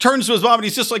turns to his mom and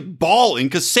he's just like bawling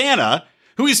because Santa,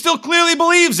 who he still clearly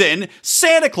believes in,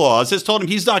 Santa Claus, has told him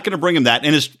he's not going to bring him that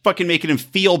and is fucking making him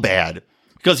feel bad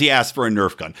because he asked for a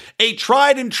Nerf gun. A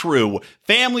tried and true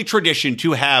family tradition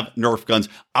to have Nerf guns.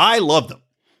 I love them.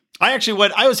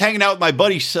 I was hanging out with my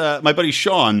buddy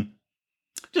Sean,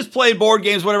 just playing board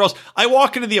games, whatever else. I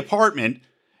walk into the apartment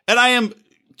and I am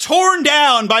torn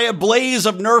down by a blaze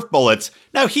of Nerf bullets.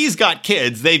 Now he's got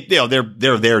kids. They're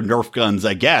Nerf guns,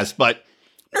 I guess, but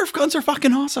Nerf guns are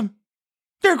fucking awesome.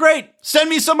 They're great. Send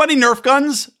me somebody Nerf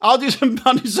guns. I'll do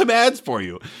some ads for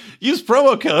you. Use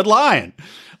promo code LION.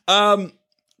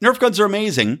 Nerf guns are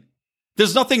amazing.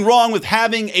 There's nothing wrong with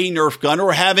having a Nerf gun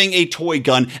or having a toy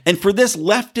gun. And for this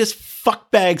leftist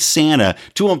fuckbag Santa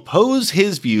to impose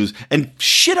his views and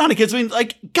shit on the kids, I mean,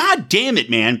 like, God damn it,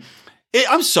 man.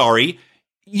 I'm sorry.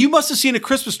 You must have seen A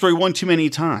Christmas Story one too many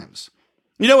times.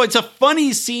 You know, it's a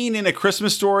funny scene in A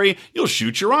Christmas Story. You'll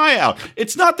shoot your eye out.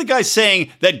 It's not the guy saying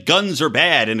that guns are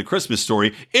bad in A Christmas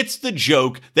Story. It's the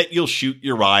joke that you'll shoot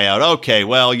your eye out. Okay,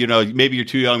 well, you know, maybe you're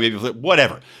too young, maybe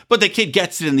whatever. But the kid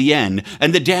gets it in the end.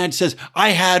 And the dad says, I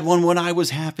had one when I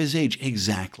was half his age.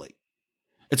 Exactly.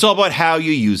 It's all about how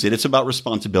you use it. It's about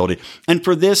responsibility. And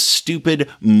for this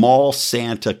stupid mall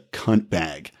Santa cunt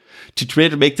bag to try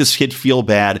to make this kid feel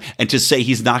bad and to say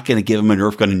he's not going to give him a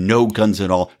Nerf gun and no guns at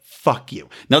all, fuck you.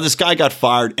 Now, this guy got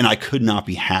fired and I could not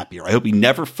be happier. I hope he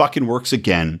never fucking works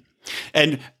again.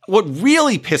 And what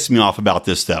really pissed me off about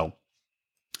this, though,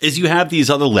 is you have these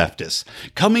other leftists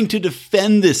coming to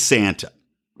defend this Santa,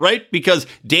 right? Because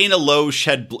Dana Loesch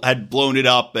had blown it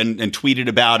up and tweeted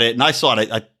about it. And I saw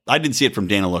it. I didn't see it from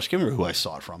Dana Loesch. I can't remember who I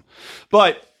saw it from.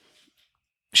 But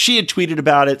she had tweeted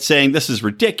about it saying, this is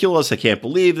ridiculous. I can't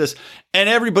believe this. And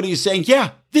everybody's saying,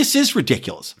 yeah, this is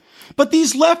ridiculous. But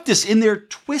these leftists in their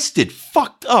twisted,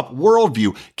 fucked up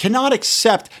worldview cannot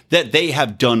accept that they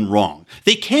have done wrong.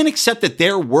 They can't accept that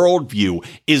their worldview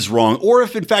is wrong. Or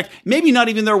if, in fact, maybe not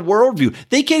even their worldview.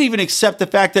 They can't even accept the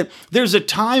fact that there's a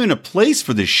time and a place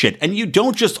for this shit. And you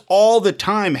don't just all the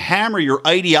time hammer your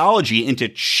ideology into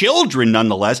children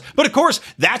nonetheless. But of course,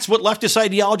 that's what leftist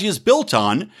ideology is built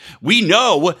on. We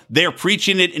know they're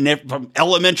preaching it from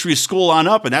elementary school on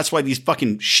up. And that's why these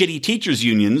fucking shitty teachers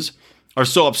unions are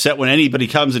so upset when anybody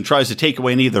comes and tries to take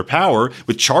away any of their power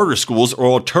with charter schools or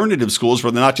alternative schools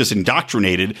where they're not just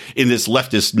indoctrinated in this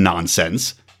leftist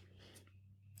nonsense.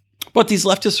 But these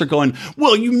leftists are going,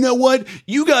 well, you know what?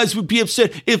 You guys would be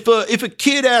upset if a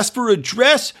kid asked for a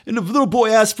dress and a little boy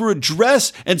asked for a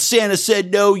dress and Santa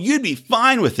said no, you'd be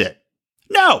fine with it.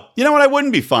 No, you know what? I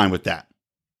wouldn't be fine with that.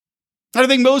 I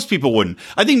think most people wouldn't.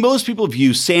 I think most people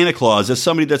view Santa Claus as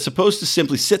somebody that's supposed to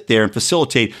simply sit there and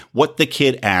facilitate what the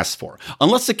kid asks for.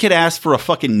 Unless the kid asks for a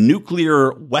fucking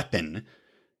nuclear weapon.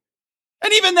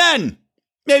 And even then,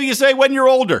 maybe you say when you're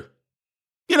older,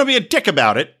 you know, be a dick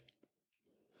about it.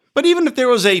 But even if there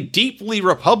was a deeply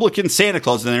Republican Santa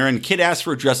Claus in there and the kid asked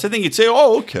for a dress, I think you'd say,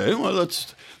 oh, okay, well,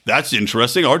 that's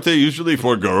interesting. Aren't they usually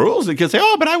for girls? And kids say,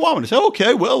 oh, but I want one. I say,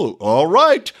 okay, well, all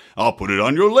right. I'll put it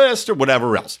on your list or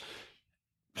whatever else.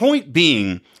 Point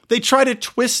being, they try to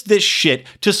twist this shit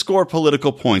to score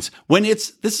political points when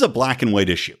this is a black and white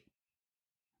issue.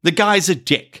 The guy's a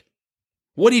dick.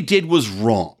 What he did was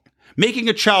wrong. Making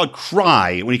a child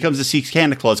cry when he comes to see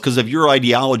Santa Claus because of your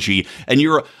ideology and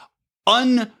your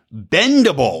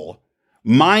unbendable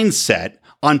mindset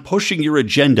on pushing your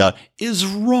agenda is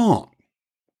wrong.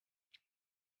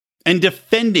 And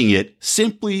defending it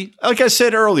simply, like I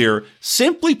said earlier,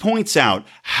 simply points out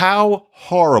how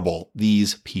horrible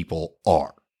these people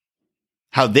are.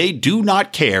 How they do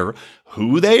not care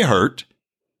who they hurt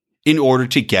in order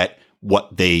to get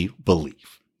what they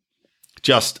believe.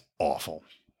 Just awful.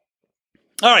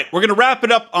 All right, we're going to wrap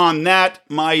it up on that.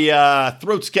 My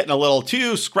throat's getting a little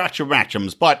too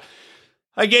scratch-a-matchums, but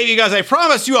I gave you guys, I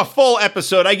promised you a full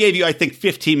episode. I gave you, I think,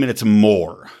 15 minutes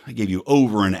more. I gave you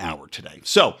over an hour today.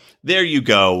 So there you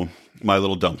go, my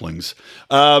little dumplings.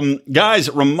 Guys,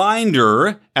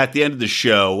 reminder at the end of the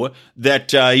show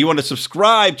that you want to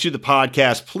subscribe to the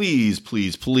podcast, please,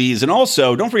 please, please. And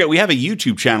also, don't forget, we have a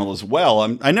YouTube channel as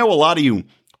well. I know a lot of you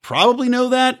probably know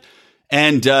that.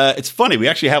 And it's funny, we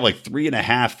actually have like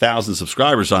 3,500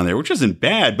 subscribers on there, which isn't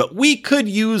bad, but we could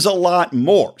use a lot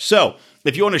more. So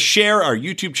if you want to share our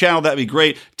YouTube channel, that'd be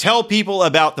great. Tell people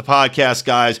about the podcast,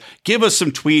 guys. Give us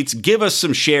some tweets, give us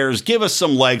some shares, give us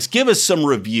some likes, give us some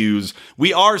reviews.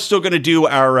 We are still going to do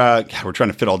our, we're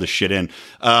trying to fit all this shit in.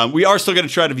 We are still going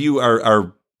to try to view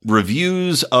our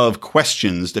reviews of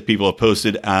questions that people have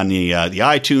posted on the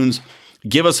iTunes.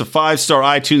 Give us a 5-star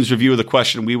iTunes review of the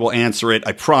question. We will answer it.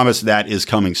 I promise that is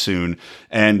coming soon.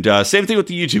 And same thing with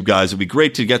the YouTube guys. It'd be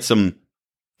great to get some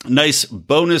nice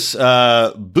bonus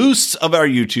boosts of our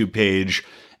YouTube page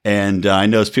And I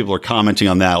notice people are commenting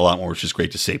on that a lot more, which is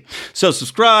great to see. So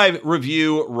subscribe,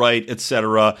 review, write,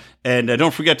 etc. And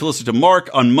don't forget to listen to Mark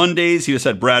on Mondays. He just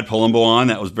had Brad Palumbo on.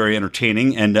 That was very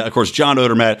entertaining. And of course, John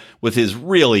Odermatt with his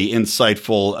really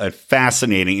insightful,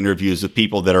 fascinating interviews with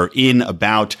people that are in,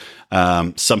 about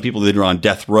some people that are on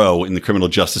death row in the criminal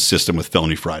justice system with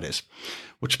Felony Fridays,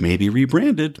 which may be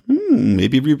rebranded.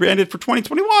 Maybe rebranded for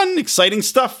 2021. Exciting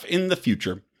stuff in the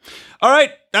future. All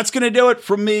right, that's going to do it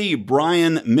from me,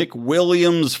 Brian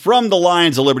McWilliams, from the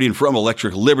Lions of Liberty and from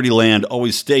Electric Liberty Land.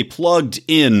 Always stay plugged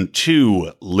in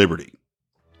to Liberty.